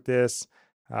board with this.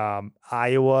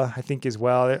 Iowa, I think as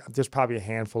well. There's probably a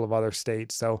handful of other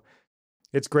states. So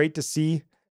it's great to see.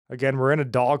 Again, we're in a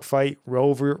dogfight.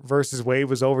 Roe versus Wade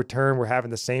was overturned. We're having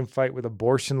the same fight with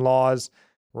abortion laws.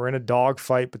 We're in a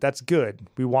dogfight, but that's good.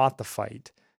 We want the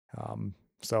fight.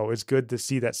 So it's good to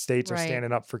see that states are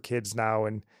standing up for kids now.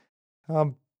 And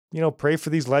pray for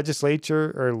these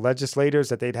legislators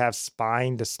that they'd have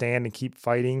spine to stand and keep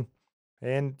fighting,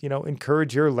 and,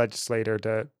 encourage your legislator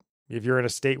to, if you're in a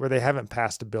state where they haven't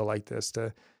passed a bill like this,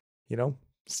 to,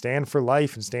 stand for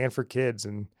life and stand for kids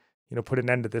and, put an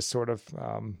end to this sort of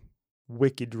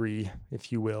wickedry,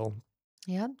 if you will.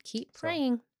 Yep. Keep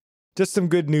praying. So, just some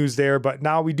good news there. But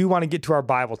now we do want to get to our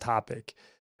Bible topic.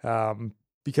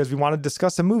 Because we want to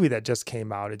discuss a movie that just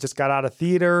came out. It just got out of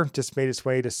theater, just made its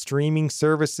way to streaming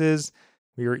services.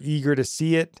 We were eager to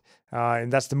see it.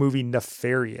 And that's the movie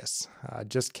Nefarious.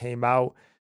 Just came out.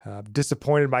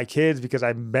 Disappointed my kids because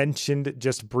I mentioned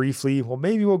just briefly, well,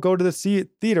 maybe we'll go to the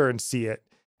theater and see it.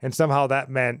 And somehow that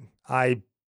meant I,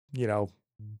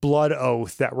 blood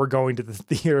oath that we're going to the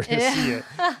theater to see it.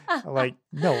 I'm like,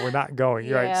 no, we're not going.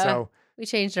 You're right. So we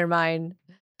changed our mind.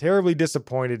 Terribly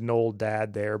disappointed in old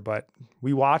dad there, but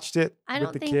we watched it I with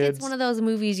don't the think kids. it's one of those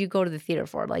movies you go to the theater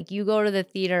for. Like, you go to the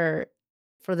theater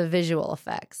for the visual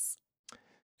effects.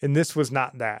 And this was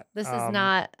not that. This is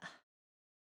not.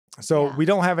 So we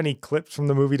don't have any clips from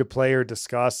the movie to play or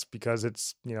discuss because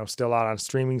it's, still out on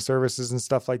streaming services and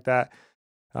stuff like that.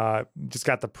 Just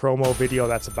got the promo video.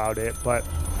 That's about it. But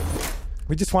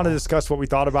we just want to discuss what we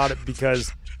thought about it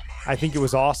because I think it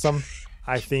was awesome.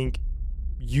 I think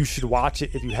you should watch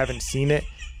it if you haven't seen it.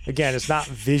 Again, it's not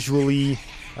visually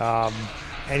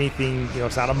anything,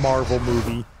 it's not a Marvel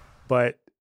movie, but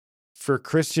for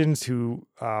Christians who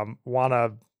want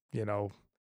to,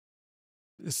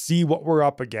 see what we're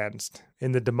up against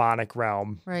in the demonic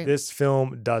realm, this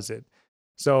film does it.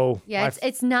 So yeah,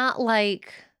 it's not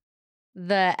like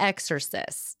The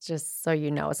Exorcist, just so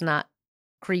you know. It's not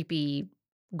creepy,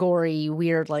 gory,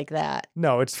 weird like that.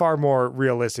 No, it's far more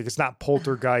realistic. It's not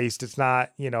Poltergeist. It's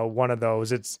not, one of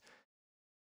those.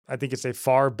 I think it's a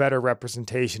far better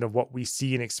representation of what we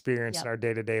see and experience in our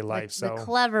day-to-day life. The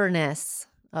cleverness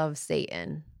of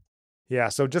Satan. Yeah.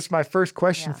 So just my first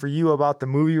question Yeah. for you about the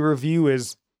movie review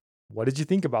is, what did you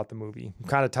think about the movie? You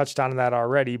kind of touched on that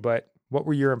already, but what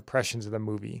were your impressions of the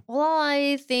movie? Well,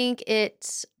 I think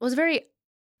it was very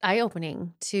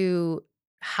eye-opening to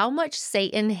how much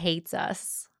Satan hates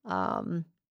us.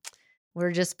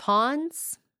 We're just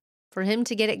pawns for him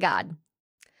to get at God.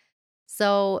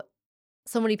 So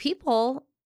many people,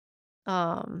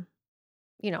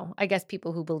 I guess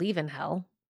people who believe in hell.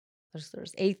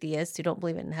 There's atheists who don't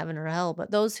believe in heaven or hell,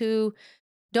 but those who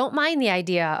don't mind the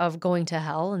idea of going to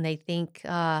hell and they think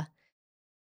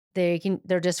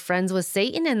they're just friends with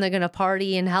Satan and they're gonna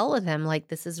party in hell with him. Like,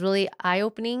 this is really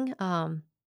eye-opening.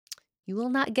 You will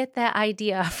not get that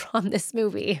idea from this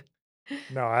movie.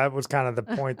 No, that was kind of the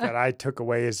point that I took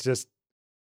away is just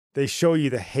they show you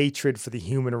the hatred for the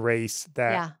human race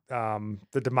that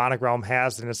the demonic realm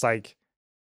has. And it's like,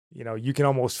 you can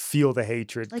almost feel the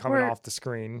hatred Like coming off the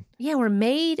screen. Yeah, we're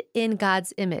made in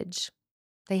God's image.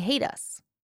 They hate us.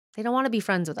 They don't want to be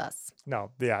friends with us.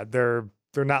 No, yeah, they're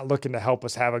not looking to help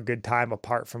us have a good time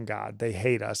apart from God. They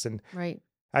hate us. And Right.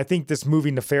 I think this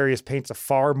movie Nefarious paints a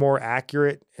far more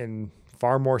accurate and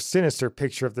far more sinister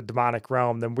picture of the demonic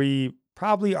realm than we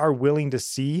probably are willing to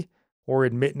see or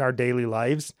admit in our daily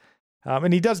lives.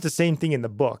 And he does the same thing in the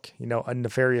book. A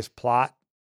nefarious plot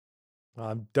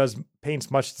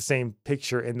paints much the same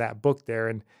picture in that book there.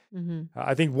 And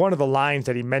I think one of the lines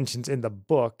that he mentions in the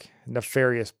book,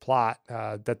 Nefarious Plot,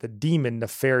 that the demon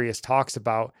Nefarious talks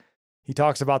about, he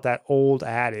talks about that old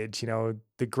adage,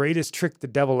 the greatest trick the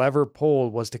devil ever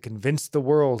pulled was to convince the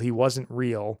world he wasn't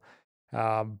real.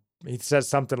 He says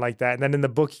something like that. And then in the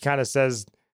book, he kind of says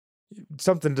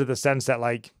something to the sense that,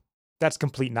 like, that's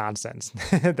complete nonsense,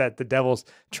 that the devil's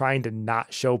trying to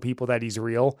not show people that he's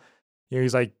real.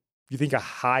 He's like, you think a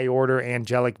high order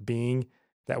angelic being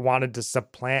that wanted to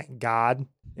supplant God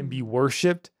and be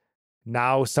worshiped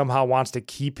now somehow wants to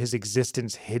keep his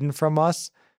existence hidden from us?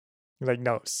 Like,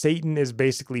 no, Satan is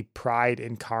basically pride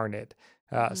incarnate.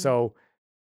 So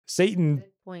Satan, Good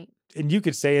point. and you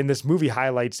could say in this movie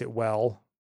highlights it well,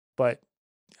 but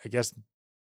I guess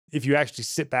if you actually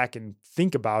sit back and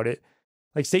think about it,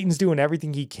 like, Satan's doing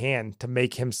everything he can to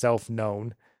make himself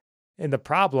known. And the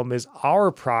problem is our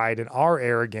pride and our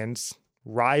arrogance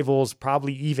rivals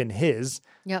probably even his.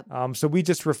 Yep. So we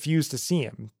just refuse to see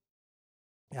him.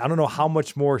 I don't know how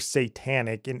much more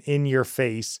satanic and in your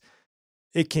face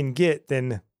it can get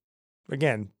than,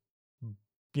 again,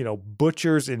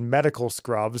 butchers in medical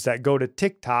scrubs that go to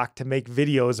TikTok to make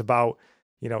videos about,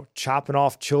 chopping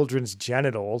off children's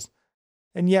genitals.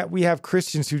 And yet we have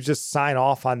Christians who just sign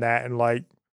off on that and like,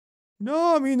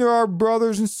 no, I mean, there are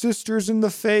brothers and sisters in the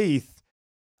faith.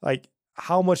 Like,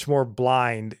 how much more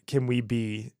blind can we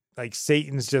be? Like,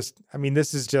 Satan's just, I mean,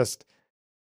 this is just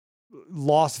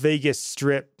Las Vegas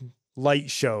Strip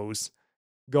light shows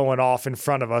going off in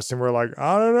front of us. And we're like,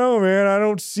 I don't know, man, I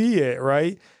don't see it,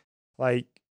 right? Like,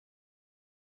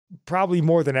 probably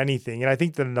more than anything. And I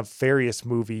think the Nefarious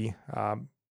movie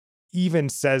even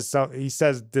says, he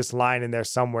says this line in there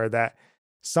somewhere that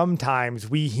sometimes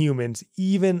we humans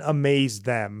even amaze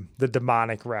them, the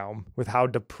demonic realm, with how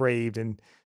depraved and,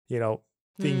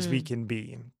 things we can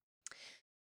be.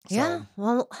 Yeah. So,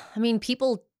 Well, I mean,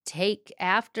 people take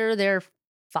after their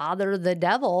father, the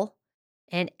devil,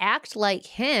 and act like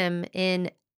him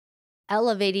in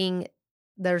elevating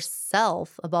their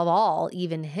self above all,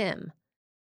 even him.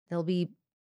 They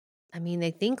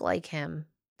think like him.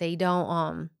 They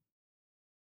don't,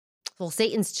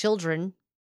 Satan's children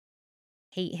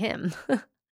hate him,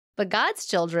 but God's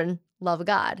children love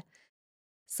God.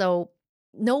 So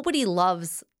nobody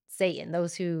loves Satan.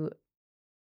 Those who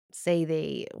say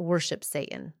they worship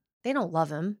Satan, they don't love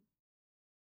him.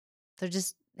 They're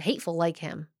just hateful like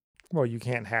him. well, you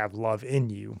can't have love in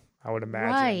you, I would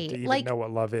imagine, Right. to even Like- know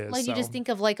what love is. Like, you just So, think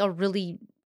of like a really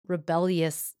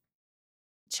rebellious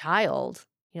child,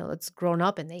 that's grown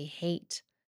up and they hate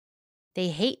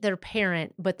their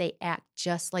parent, but they act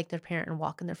just like their parent and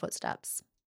walk in their footsteps.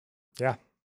 yeah.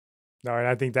 No, and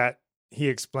I think that he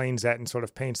explains that and sort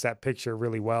of paints that picture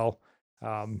really well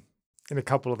in a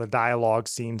couple of the dialogue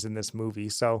scenes in this movie.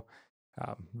 So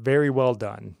very well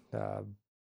done.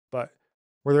 But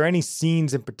were there any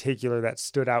scenes in particular that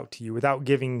stood out to you without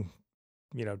giving,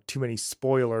 too many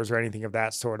spoilers or anything of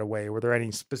that sort of way? Were there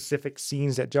any specific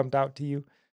scenes that jumped out to you?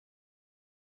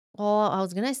 Well, I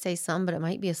was going to say some, but it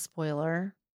might be a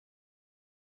spoiler.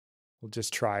 We'll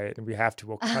just try it, and we have to,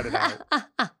 we'll cut it out.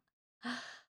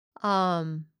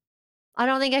 I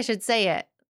don't think I should say it.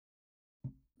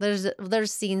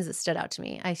 There's scenes that stood out to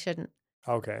me. I shouldn't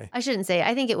Okay. say it.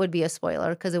 I think it would be a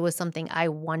spoiler because it was something I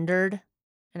wondered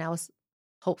and I was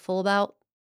hopeful about.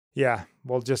 Yeah,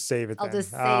 we'll just save it I'll then.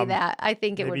 just say that. I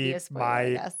think it would be maybe a spoiler, I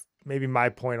my guess. maybe my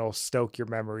point will stoke your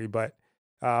memory, but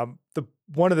the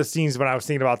one of the scenes when I was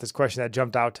thinking about this question that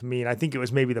jumped out to me, and I think it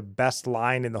was maybe the best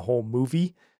line in the whole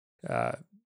movie. Uh,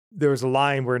 there was a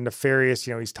line where Nefarious,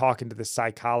 he's talking to the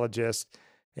psychologist,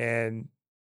 and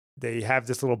they have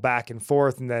this little back and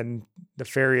forth, and then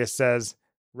Nefarious says,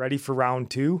 "Ready for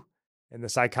round 2?" And the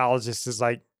psychologist is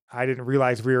like, "I didn't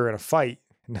realize we were in a fight."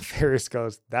 And Nefarious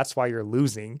goes, "That's why you're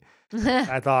losing."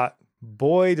 I thought,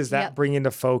 boy, does that Yep. bring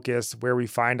into focus where we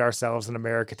find ourselves in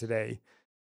America today.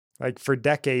 Like for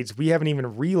decades, we haven't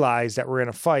even realized that we're in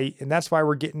a fight. And that's why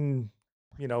we're getting,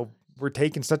 we're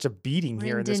taking such a beating We're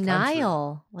here in in this country.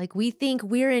 denial. Like we think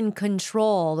we're in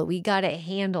control, that we got it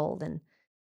handled, and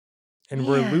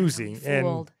We're man, losing. And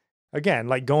fooled. again,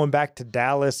 like going back to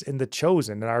Dallas and The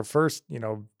Chosen in our first,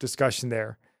 discussion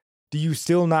there, do you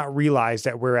still not realize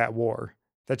that we're at war,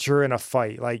 that you're in a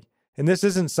fight? Like, and this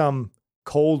isn't some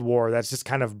Cold War that's just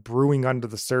kind of brewing under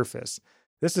the surface.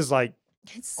 This is like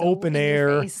It's so open in your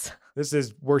air. face.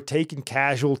 We're taking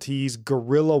casualties,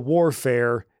 guerrilla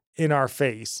warfare in our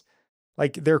face.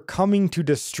 Like they're coming to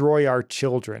destroy our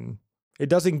children. It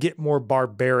doesn't get more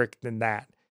barbaric than that.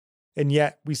 And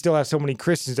yet we still have so many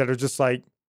Christians that are just like,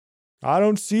 I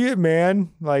don't see it,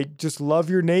 man. Like, just love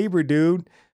your neighbor, dude.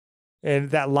 And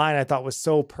that line I thought was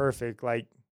so perfect. Like,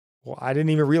 well, I didn't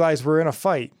even realize we're in a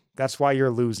fight. That's why you're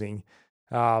losing.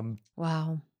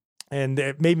 Wow. And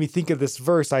it made me think of this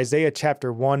verse, Isaiah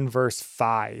chapter 1, verse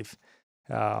 5.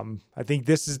 I think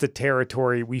this is the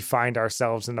territory we find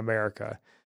ourselves in America.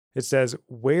 It says,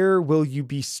 "Where will you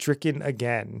be stricken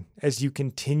again as you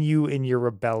continue in your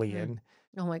rebellion?"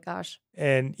 Oh my gosh.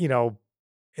 And,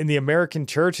 in the American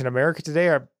church in America today,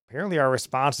 apparently our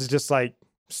response is just like,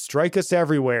 strike us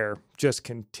everywhere. Just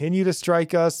continue to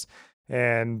strike us.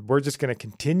 And we're just going to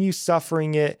continue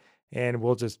suffering it. And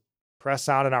we'll just press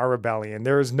on in our rebellion.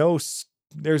 There isn't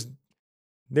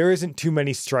too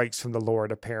many strikes from the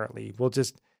Lord, apparently. We'll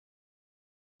just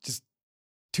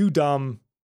too dumb,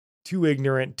 too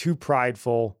ignorant, too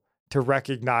prideful to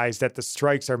recognize that the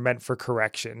strikes are meant for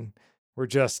correction. We're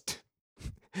just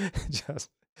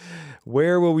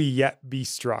where will we yet be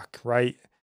struck, right?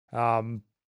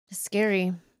 It's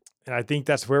scary. And I think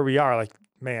that's where we are. Like,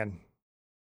 man,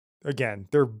 again,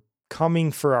 they're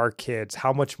coming for our kids.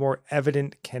 How much more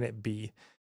evident can it be?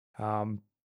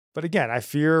 But again, I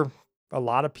fear a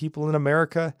lot of people in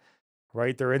America,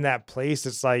 right? They're in that place.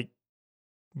 It's like,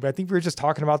 I think we were just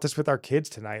talking about this with our kids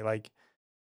tonight. Like,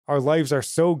 our lives are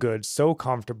so good, so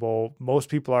comfortable. Most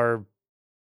people are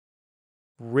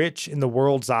rich in the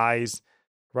world's eyes,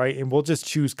 right? And we'll just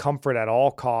choose comfort at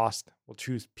all cost. We'll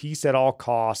choose peace at all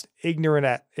cost,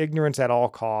 ignorance at all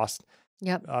cost.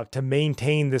 Yep. To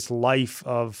maintain this life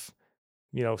of,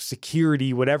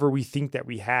 security, whatever we think that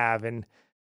we have. And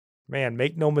man,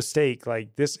 make no mistake,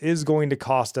 like this is going to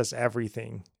cost us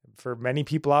everything. For many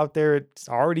people out there, it's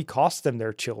already cost them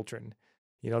their children.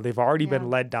 They've already been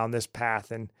led down this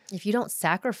path. And if you don't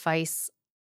sacrifice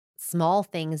small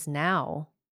things now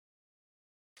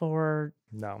for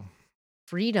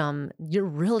freedom, you're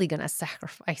really going to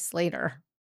sacrifice later.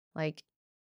 Like,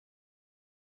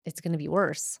 it's going to be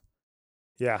worse.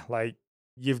 Yeah, like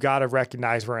you've got to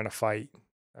recognize we're in a fight.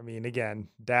 I mean, again,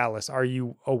 Dallas, are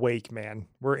you awake, man?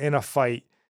 We're in a fight.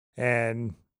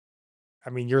 And I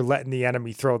mean, you're letting the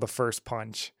enemy throw the first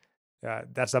punch.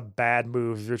 That's a bad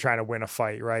move if you're trying to win a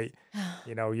fight, right?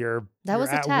 You're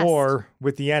at war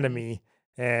with the enemy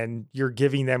and you're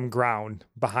giving them ground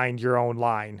behind your own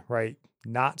line, right?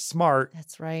 Not smart.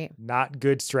 That's right. Not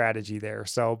good strategy there.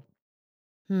 So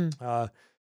I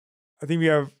think we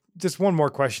have just one more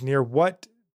question here. What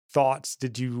thoughts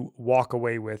did you walk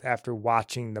away with after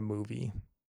watching the movie?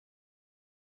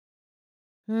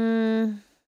 It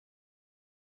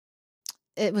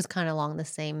was kind of along the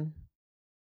same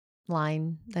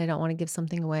line. I don't want to give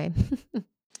something away.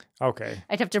 Okay.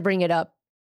 I'd have to bring it up.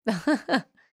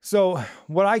 So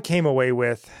what I came away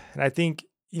with, and I think,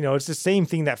 it's the same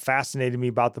thing that fascinated me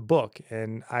about the book.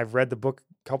 And I've read the book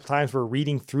a couple times. We're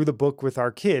reading through the book with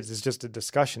our kids. It's just a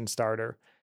discussion starter.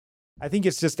 I think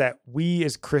it's just that we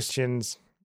as Christians,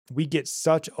 we get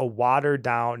such a watered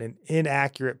down and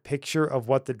inaccurate picture of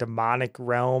what the demonic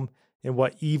realm and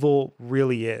what evil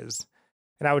really is.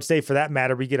 And I would say for that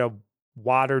matter, we get a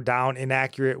watered down,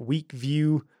 inaccurate, weak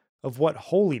view of what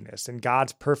holiness and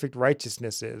God's perfect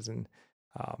righteousness is. And,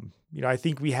 I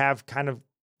think we have kind of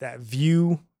that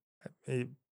view.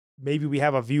 Maybe we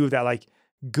have a view of that, like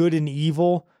good and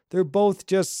evil. They're both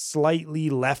just slightly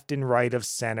left and right of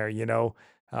center,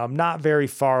 not very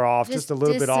far off, just a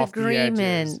little bit off the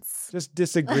edges. Just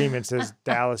disagreements, as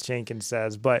Dallas Jenkins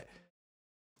says. But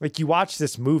like you watch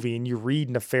this movie and you read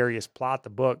Nefarious Plot, the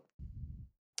book,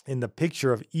 and the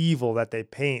picture of evil that they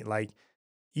paint, like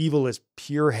evil is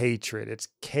pure hatred. It's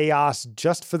chaos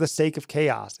just for the sake of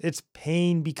chaos. It's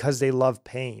pain because they love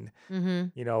pain.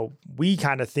 We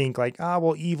kind of think like,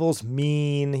 well, evil's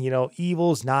mean,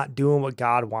 evil's not doing what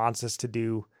God wants us to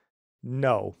do.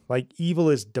 No, like evil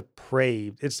is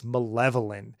depraved. It's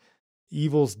malevolent.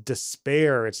 Evil's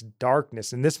despair. It's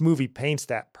darkness. And this movie paints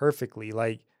that perfectly.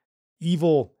 Like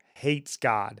evil hates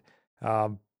God.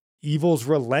 Evil's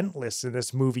relentless in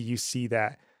this movie. You see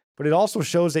that. But it also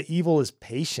shows that evil is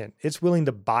patient. It's willing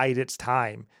to bide its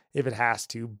time if it has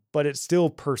to, but it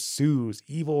still pursues.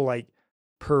 Evil like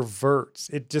perverts.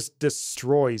 It just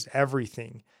destroys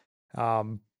everything.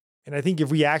 And I think if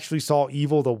we actually saw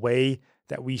evil the way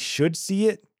that we should see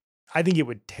it, I think it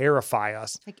would terrify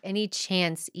us. Like any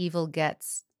chance evil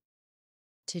gets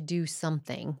to do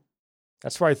something,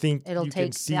 that's why I think it'll you take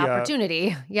can see the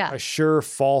opportunity. a sure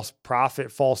false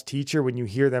prophet, false teacher when you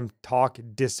hear them talk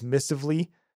dismissively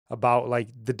about like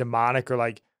the demonic, or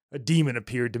like a demon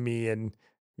appeared to me and,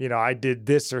 I did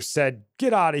this or said,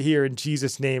 get out of here in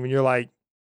Jesus' name. And you're like,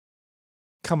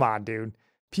 come on, dude.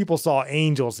 People saw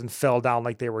angels and fell down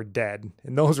like they were dead.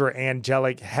 And those were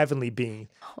angelic heavenly beings.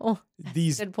 Oh,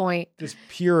 good point. This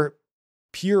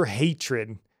pure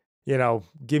hatred,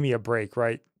 give me a break,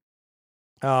 right?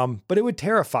 But it would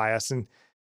terrify us. And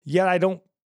yet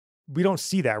we don't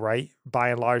see that, right? By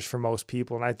and large for most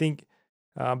people. And I think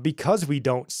because we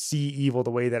don't see evil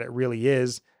the way that it really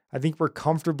is, I think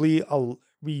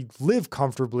we live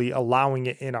comfortably allowing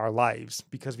it in our lives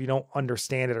because we don't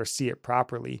understand it or see it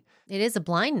properly. It is a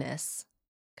blindness.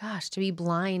 Gosh, to be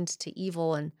blind to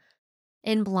evil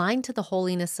and blind to the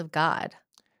holiness of God.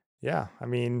 Yeah. I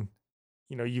mean,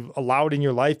 you've allowed in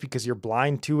your life because you're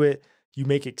blind to it. You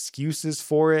make excuses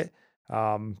for it.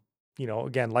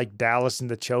 Again, like Dallas and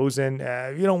The Chosen,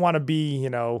 you don't want to be,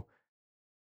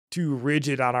 too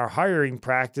rigid on our hiring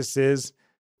practices.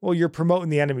 Well, you're promoting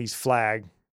the enemy's flag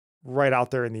right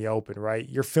out there in the open, right?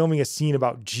 You're filming a scene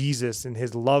about Jesus and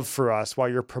his love for us while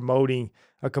you're promoting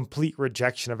a complete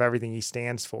rejection of everything he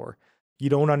stands for. You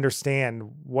don't understand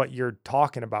what you're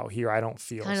talking about here, I don't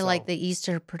feel. Kind of like the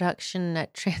Easter production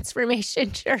at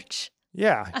Transformation Church.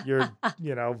 Yeah, you're,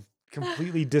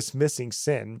 completely dismissing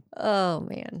sin. Oh,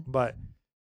 man. But,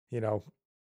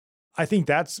 I think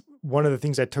that's one of the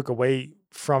things I took away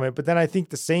from it. But then I think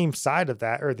the same side of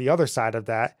that, or the other side of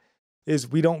that, is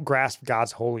we don't grasp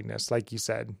God's holiness, like you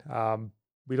said.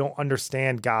 We don't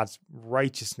understand God's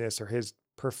righteousness or his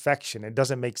perfection. It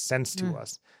doesn't make sense to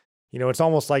us. It's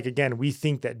almost like, again, we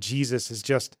think that Jesus is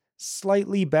just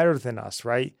slightly better than us,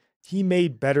 right? He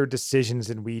made better decisions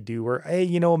than we do, or,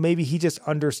 hey, maybe he just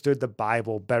understood the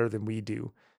Bible better than we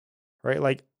do, right?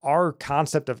 Like our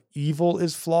concept of evil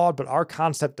is flawed, but our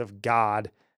concept of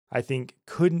God, I think,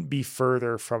 couldn't be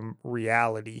further from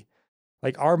reality.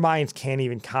 Like our minds can't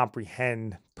even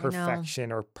comprehend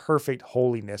perfection or perfect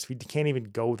holiness. We can't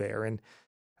even go there. And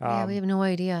we have no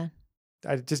idea.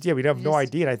 We have no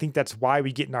idea. And I think that's why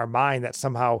we get in our mind that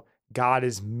somehow God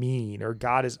is mean or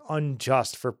God is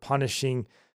unjust for punishing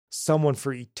someone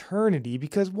for eternity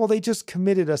because, well, they just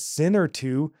committed a sin or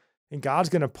two and God's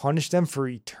going to punish them for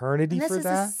eternity for that.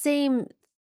 This is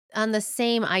the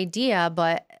same idea,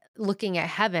 but looking at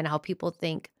heaven, how people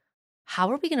think, how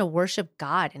are we going to worship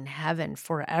God in heaven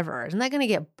forever? Isn't that going to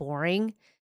get boring?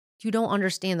 You don't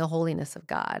understand the holiness of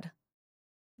God.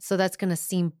 So that's going to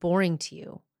seem boring to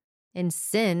you. And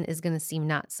sin is going to seem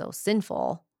not so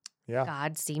sinful. Yeah.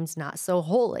 God seems not so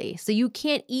holy. So you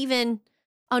can't even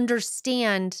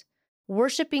understand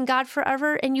worshiping God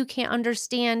forever, and you can't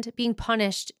understand being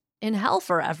punished in hell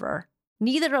forever.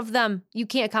 Neither of them you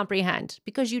can't comprehend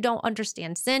because you don't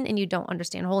understand sin and you don't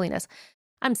understand holiness.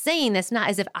 I'm saying this not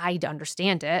as if I'd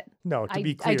understand it. No, to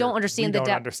be clear, I don't understand the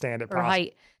depth understand it or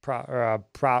height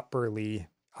properly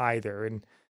either. And,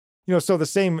 so the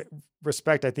same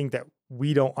respect, I think that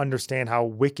we don't understand how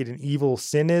wicked and evil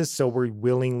sin is, so we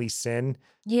willingly sin.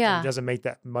 Yeah. It doesn't make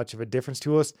that much of a difference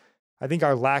to us. I think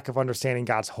our lack of understanding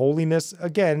God's holiness,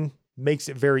 again, makes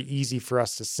it very easy for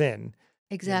us to sin.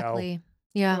 Exactly.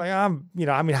 Yeah.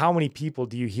 Like how many people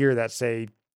do you hear that say,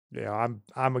 I'm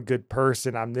a good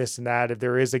person, I'm this and that. If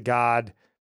there is a God,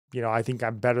 I think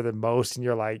I'm better than most. And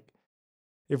you're like,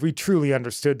 if we truly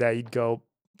understood that, you'd go,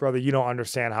 brother, you don't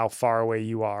understand how far away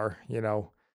you are,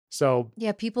 So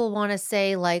yeah, people want to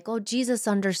say like, oh, Jesus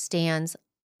understands,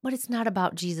 but it's not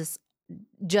about Jesus,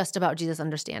 just about Jesus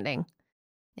understanding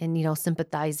and,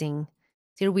 sympathizing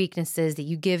to your weaknesses that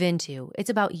you give into. It's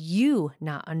about you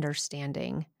not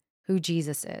understanding who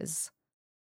Jesus is.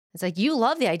 It's like you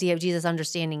love the idea of Jesus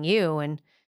understanding you, and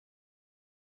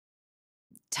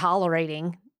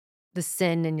tolerating the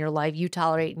sin in your life. You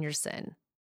tolerate in your sin.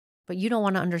 But you don't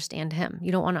want to understand him.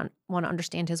 You don't want to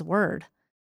understand his word.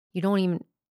 You don't even,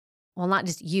 well, not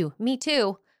just you, me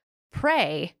too.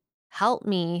 Pray, help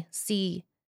me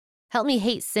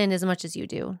hate sin as much as you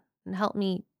do. And help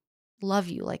me love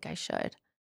you like I should.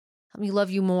 Help me love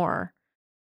you more.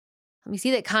 Let me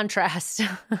see that contrast.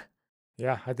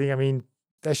 Yeah, I mean,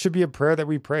 that should be a prayer that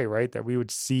we pray, right? That we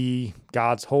would see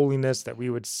God's holiness, that we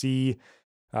would see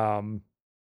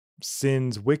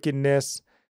sin's wickedness.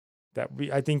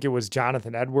 I think it was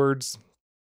Jonathan Edwards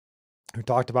who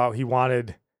talked about he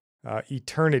wanted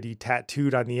eternity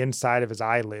tattooed on the inside of his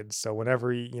eyelids. So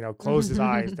whenever he, closed his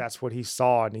eyes, that's what he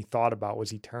saw and he thought about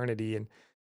was eternity and,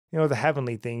 the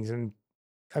heavenly things. And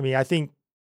I mean, I think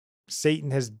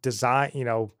Satan has designed,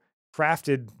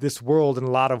 crafted this world in a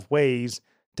lot of ways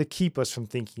to keep us from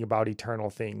thinking about eternal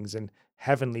things and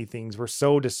heavenly things. We're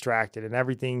so distracted and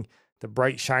everything, the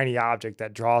bright, shiny object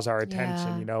that draws our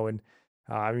attention, and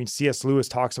I mean, C.S. Lewis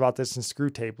talks about this in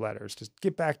Screwtape Letters. Just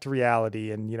get back to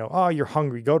reality and, oh, you're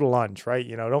hungry, go to lunch, right?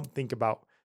 Don't think about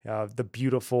the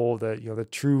beautiful, the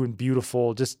true and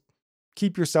beautiful. Just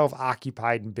keep yourself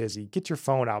occupied and busy. Get your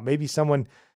phone out. Maybe someone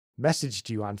messaged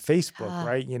you on Facebook,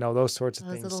 right? Those sorts of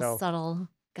things. Little subtle.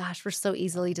 Gosh, we're so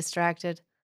easily distracted.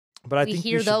 But I think we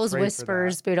hear those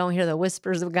whispers, but we don't hear the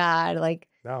whispers of God. Like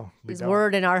his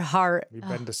word in our heart. We've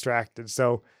been distracted.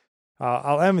 So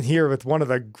I'll end here with one of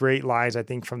the great lines, I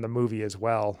think, from the movie as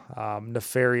well.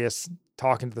 Nefarious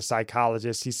talking to the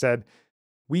psychologist. He said,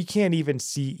 "We can't even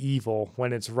see evil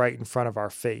when it's right in front of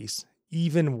our face.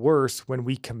 Even worse when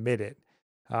we commit it."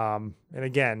 And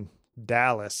again,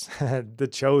 Dallas, The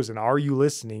Chosen, are you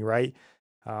listening, right?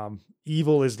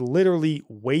 Evil is literally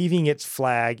waving its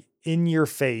flag in your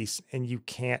face and you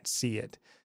can't see it.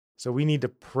 So we need to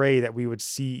pray that we would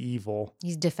see evil.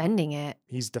 He's defending it.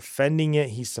 He's defending it.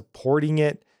 He's supporting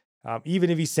it.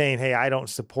 Even if he's saying, hey, I don't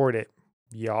support it,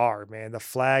 you are, man. The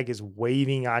flag is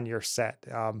waving on your set.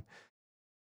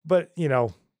 But,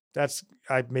 that's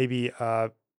maybe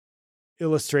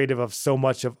illustrative of so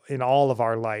much of in all of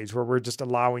our lives where we're just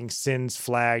allowing sin's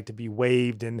flag to be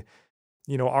waved and,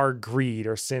 our greed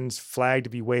or sin's flag to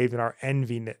be waved in our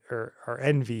envy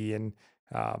and,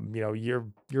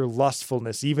 your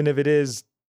lustfulness, even if it is,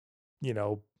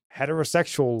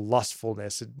 heterosexual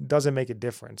lustfulness, it doesn't make a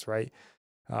difference, right?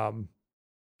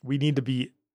 We need to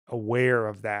be aware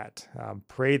of that.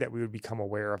 Pray that we would become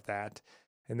aware of that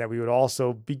and that we would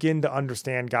also begin to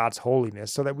understand God's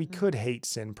holiness so that we could hate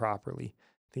sin properly.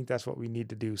 I think that's what we need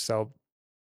to do. So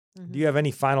do you have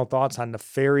any final thoughts on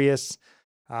Nefarious,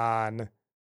 on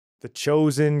The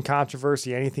Chosen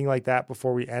controversy, anything like that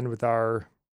before we end with our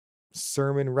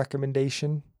sermon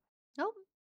recommendation? Nope.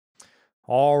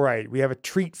 All right. We have a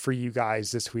treat for you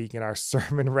guys this week in our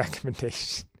sermon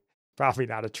recommendation. Probably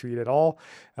not a treat at all,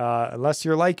 unless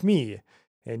you're like me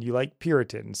and you like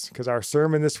Puritans, because our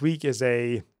sermon this week is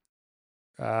a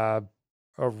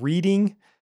reading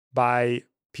by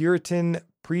Puritan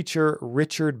preacher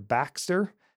Richard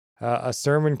Baxter, a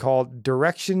sermon called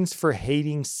Directions for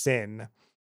Hating Sin.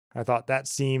 I thought that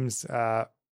seems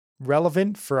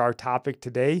relevant for our topic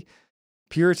today.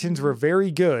 Puritans were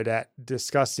very good at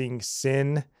discussing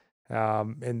sin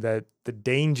and the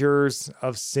dangers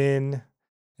of sin.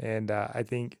 And I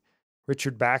think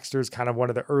Richard Baxter is kind of one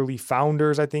of the early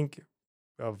founders, I think,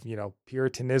 of,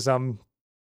 Puritanism.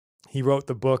 He wrote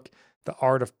the book, The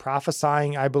Art of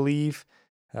Prophesying, I believe.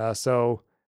 So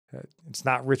it's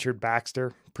not Richard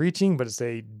Baxter preaching, but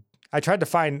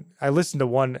I listened to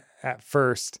one at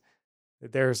first.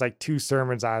 There's like 2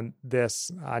 sermons on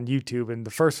this on YouTube. And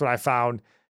the first one I found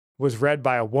was read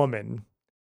by a woman.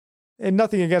 And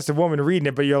nothing against a woman reading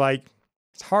it, but you're like,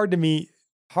 it's hard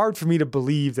for me to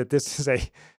believe that this is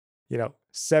a,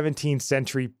 17th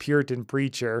century Puritan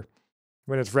preacher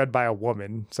when it's read by a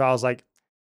woman. So I was like,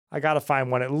 I got to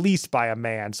find one at least by a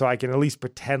man so I can at least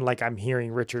pretend like I'm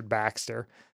hearing Richard Baxter.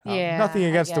 Nothing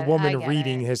against the woman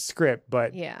reading his script,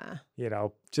 but,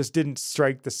 just didn't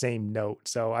strike the same note.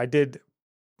 So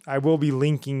I will be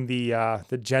linking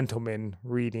the gentleman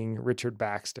reading Richard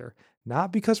Baxter,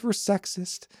 not because we're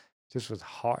sexist, just was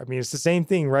hard. I mean, it's the same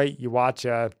thing, right? You watch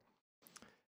an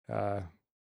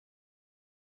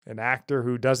actor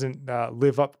who doesn't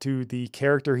live up to the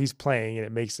character he's playing, and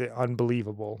it makes it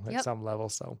unbelievable at some level.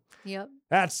 So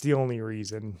that's the only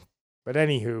reason. But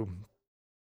anywho,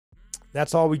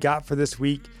 that's all we got for this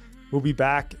week. We'll be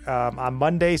back on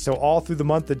Monday. So all through the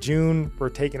month of June, we're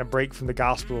taking a break from the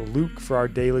Gospel of Luke for our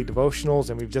daily devotionals.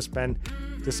 And we've just been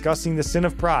discussing the sin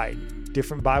of pride,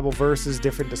 different Bible verses,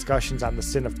 different discussions on the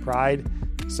sin of pride.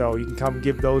 So you can come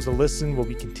give those a listen. We'll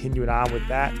be continuing on with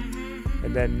that.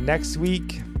 And then next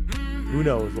week, who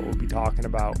knows what we'll be talking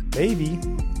about. Maybe,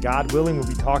 God willing, we'll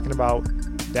be talking about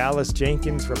Dallas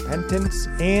Jenkins' repentance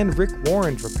and Rick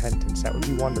Warren's repentance. That would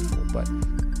be wonderful. But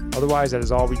otherwise, that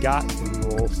is all we got. And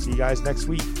we will see you guys next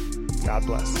week. God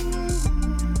bless.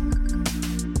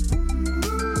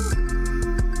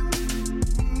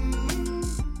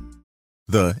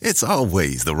 It's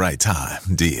always the right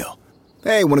time deal.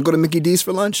 Hey, want to go to Mickey D's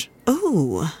for lunch?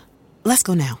 Ooh, let's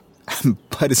go now.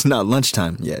 But it's not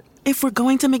lunchtime yet. If we're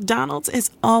going to McDonald's, it's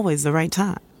always the right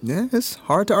time. Yeah, it's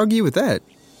hard to argue with that.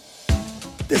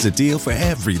 There's a deal for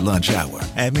every lunch hour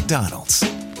at McDonald's.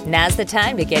 Now's the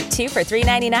time to get 2 for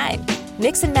 $3.99.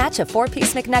 Mix and match a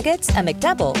 4-piece McNuggets, a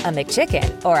McDouble, a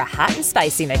McChicken, or a hot and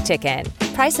spicy McChicken.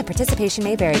 Price and participation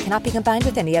may vary. Cannot be combined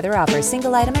with any other offer.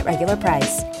 Single item at regular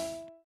price.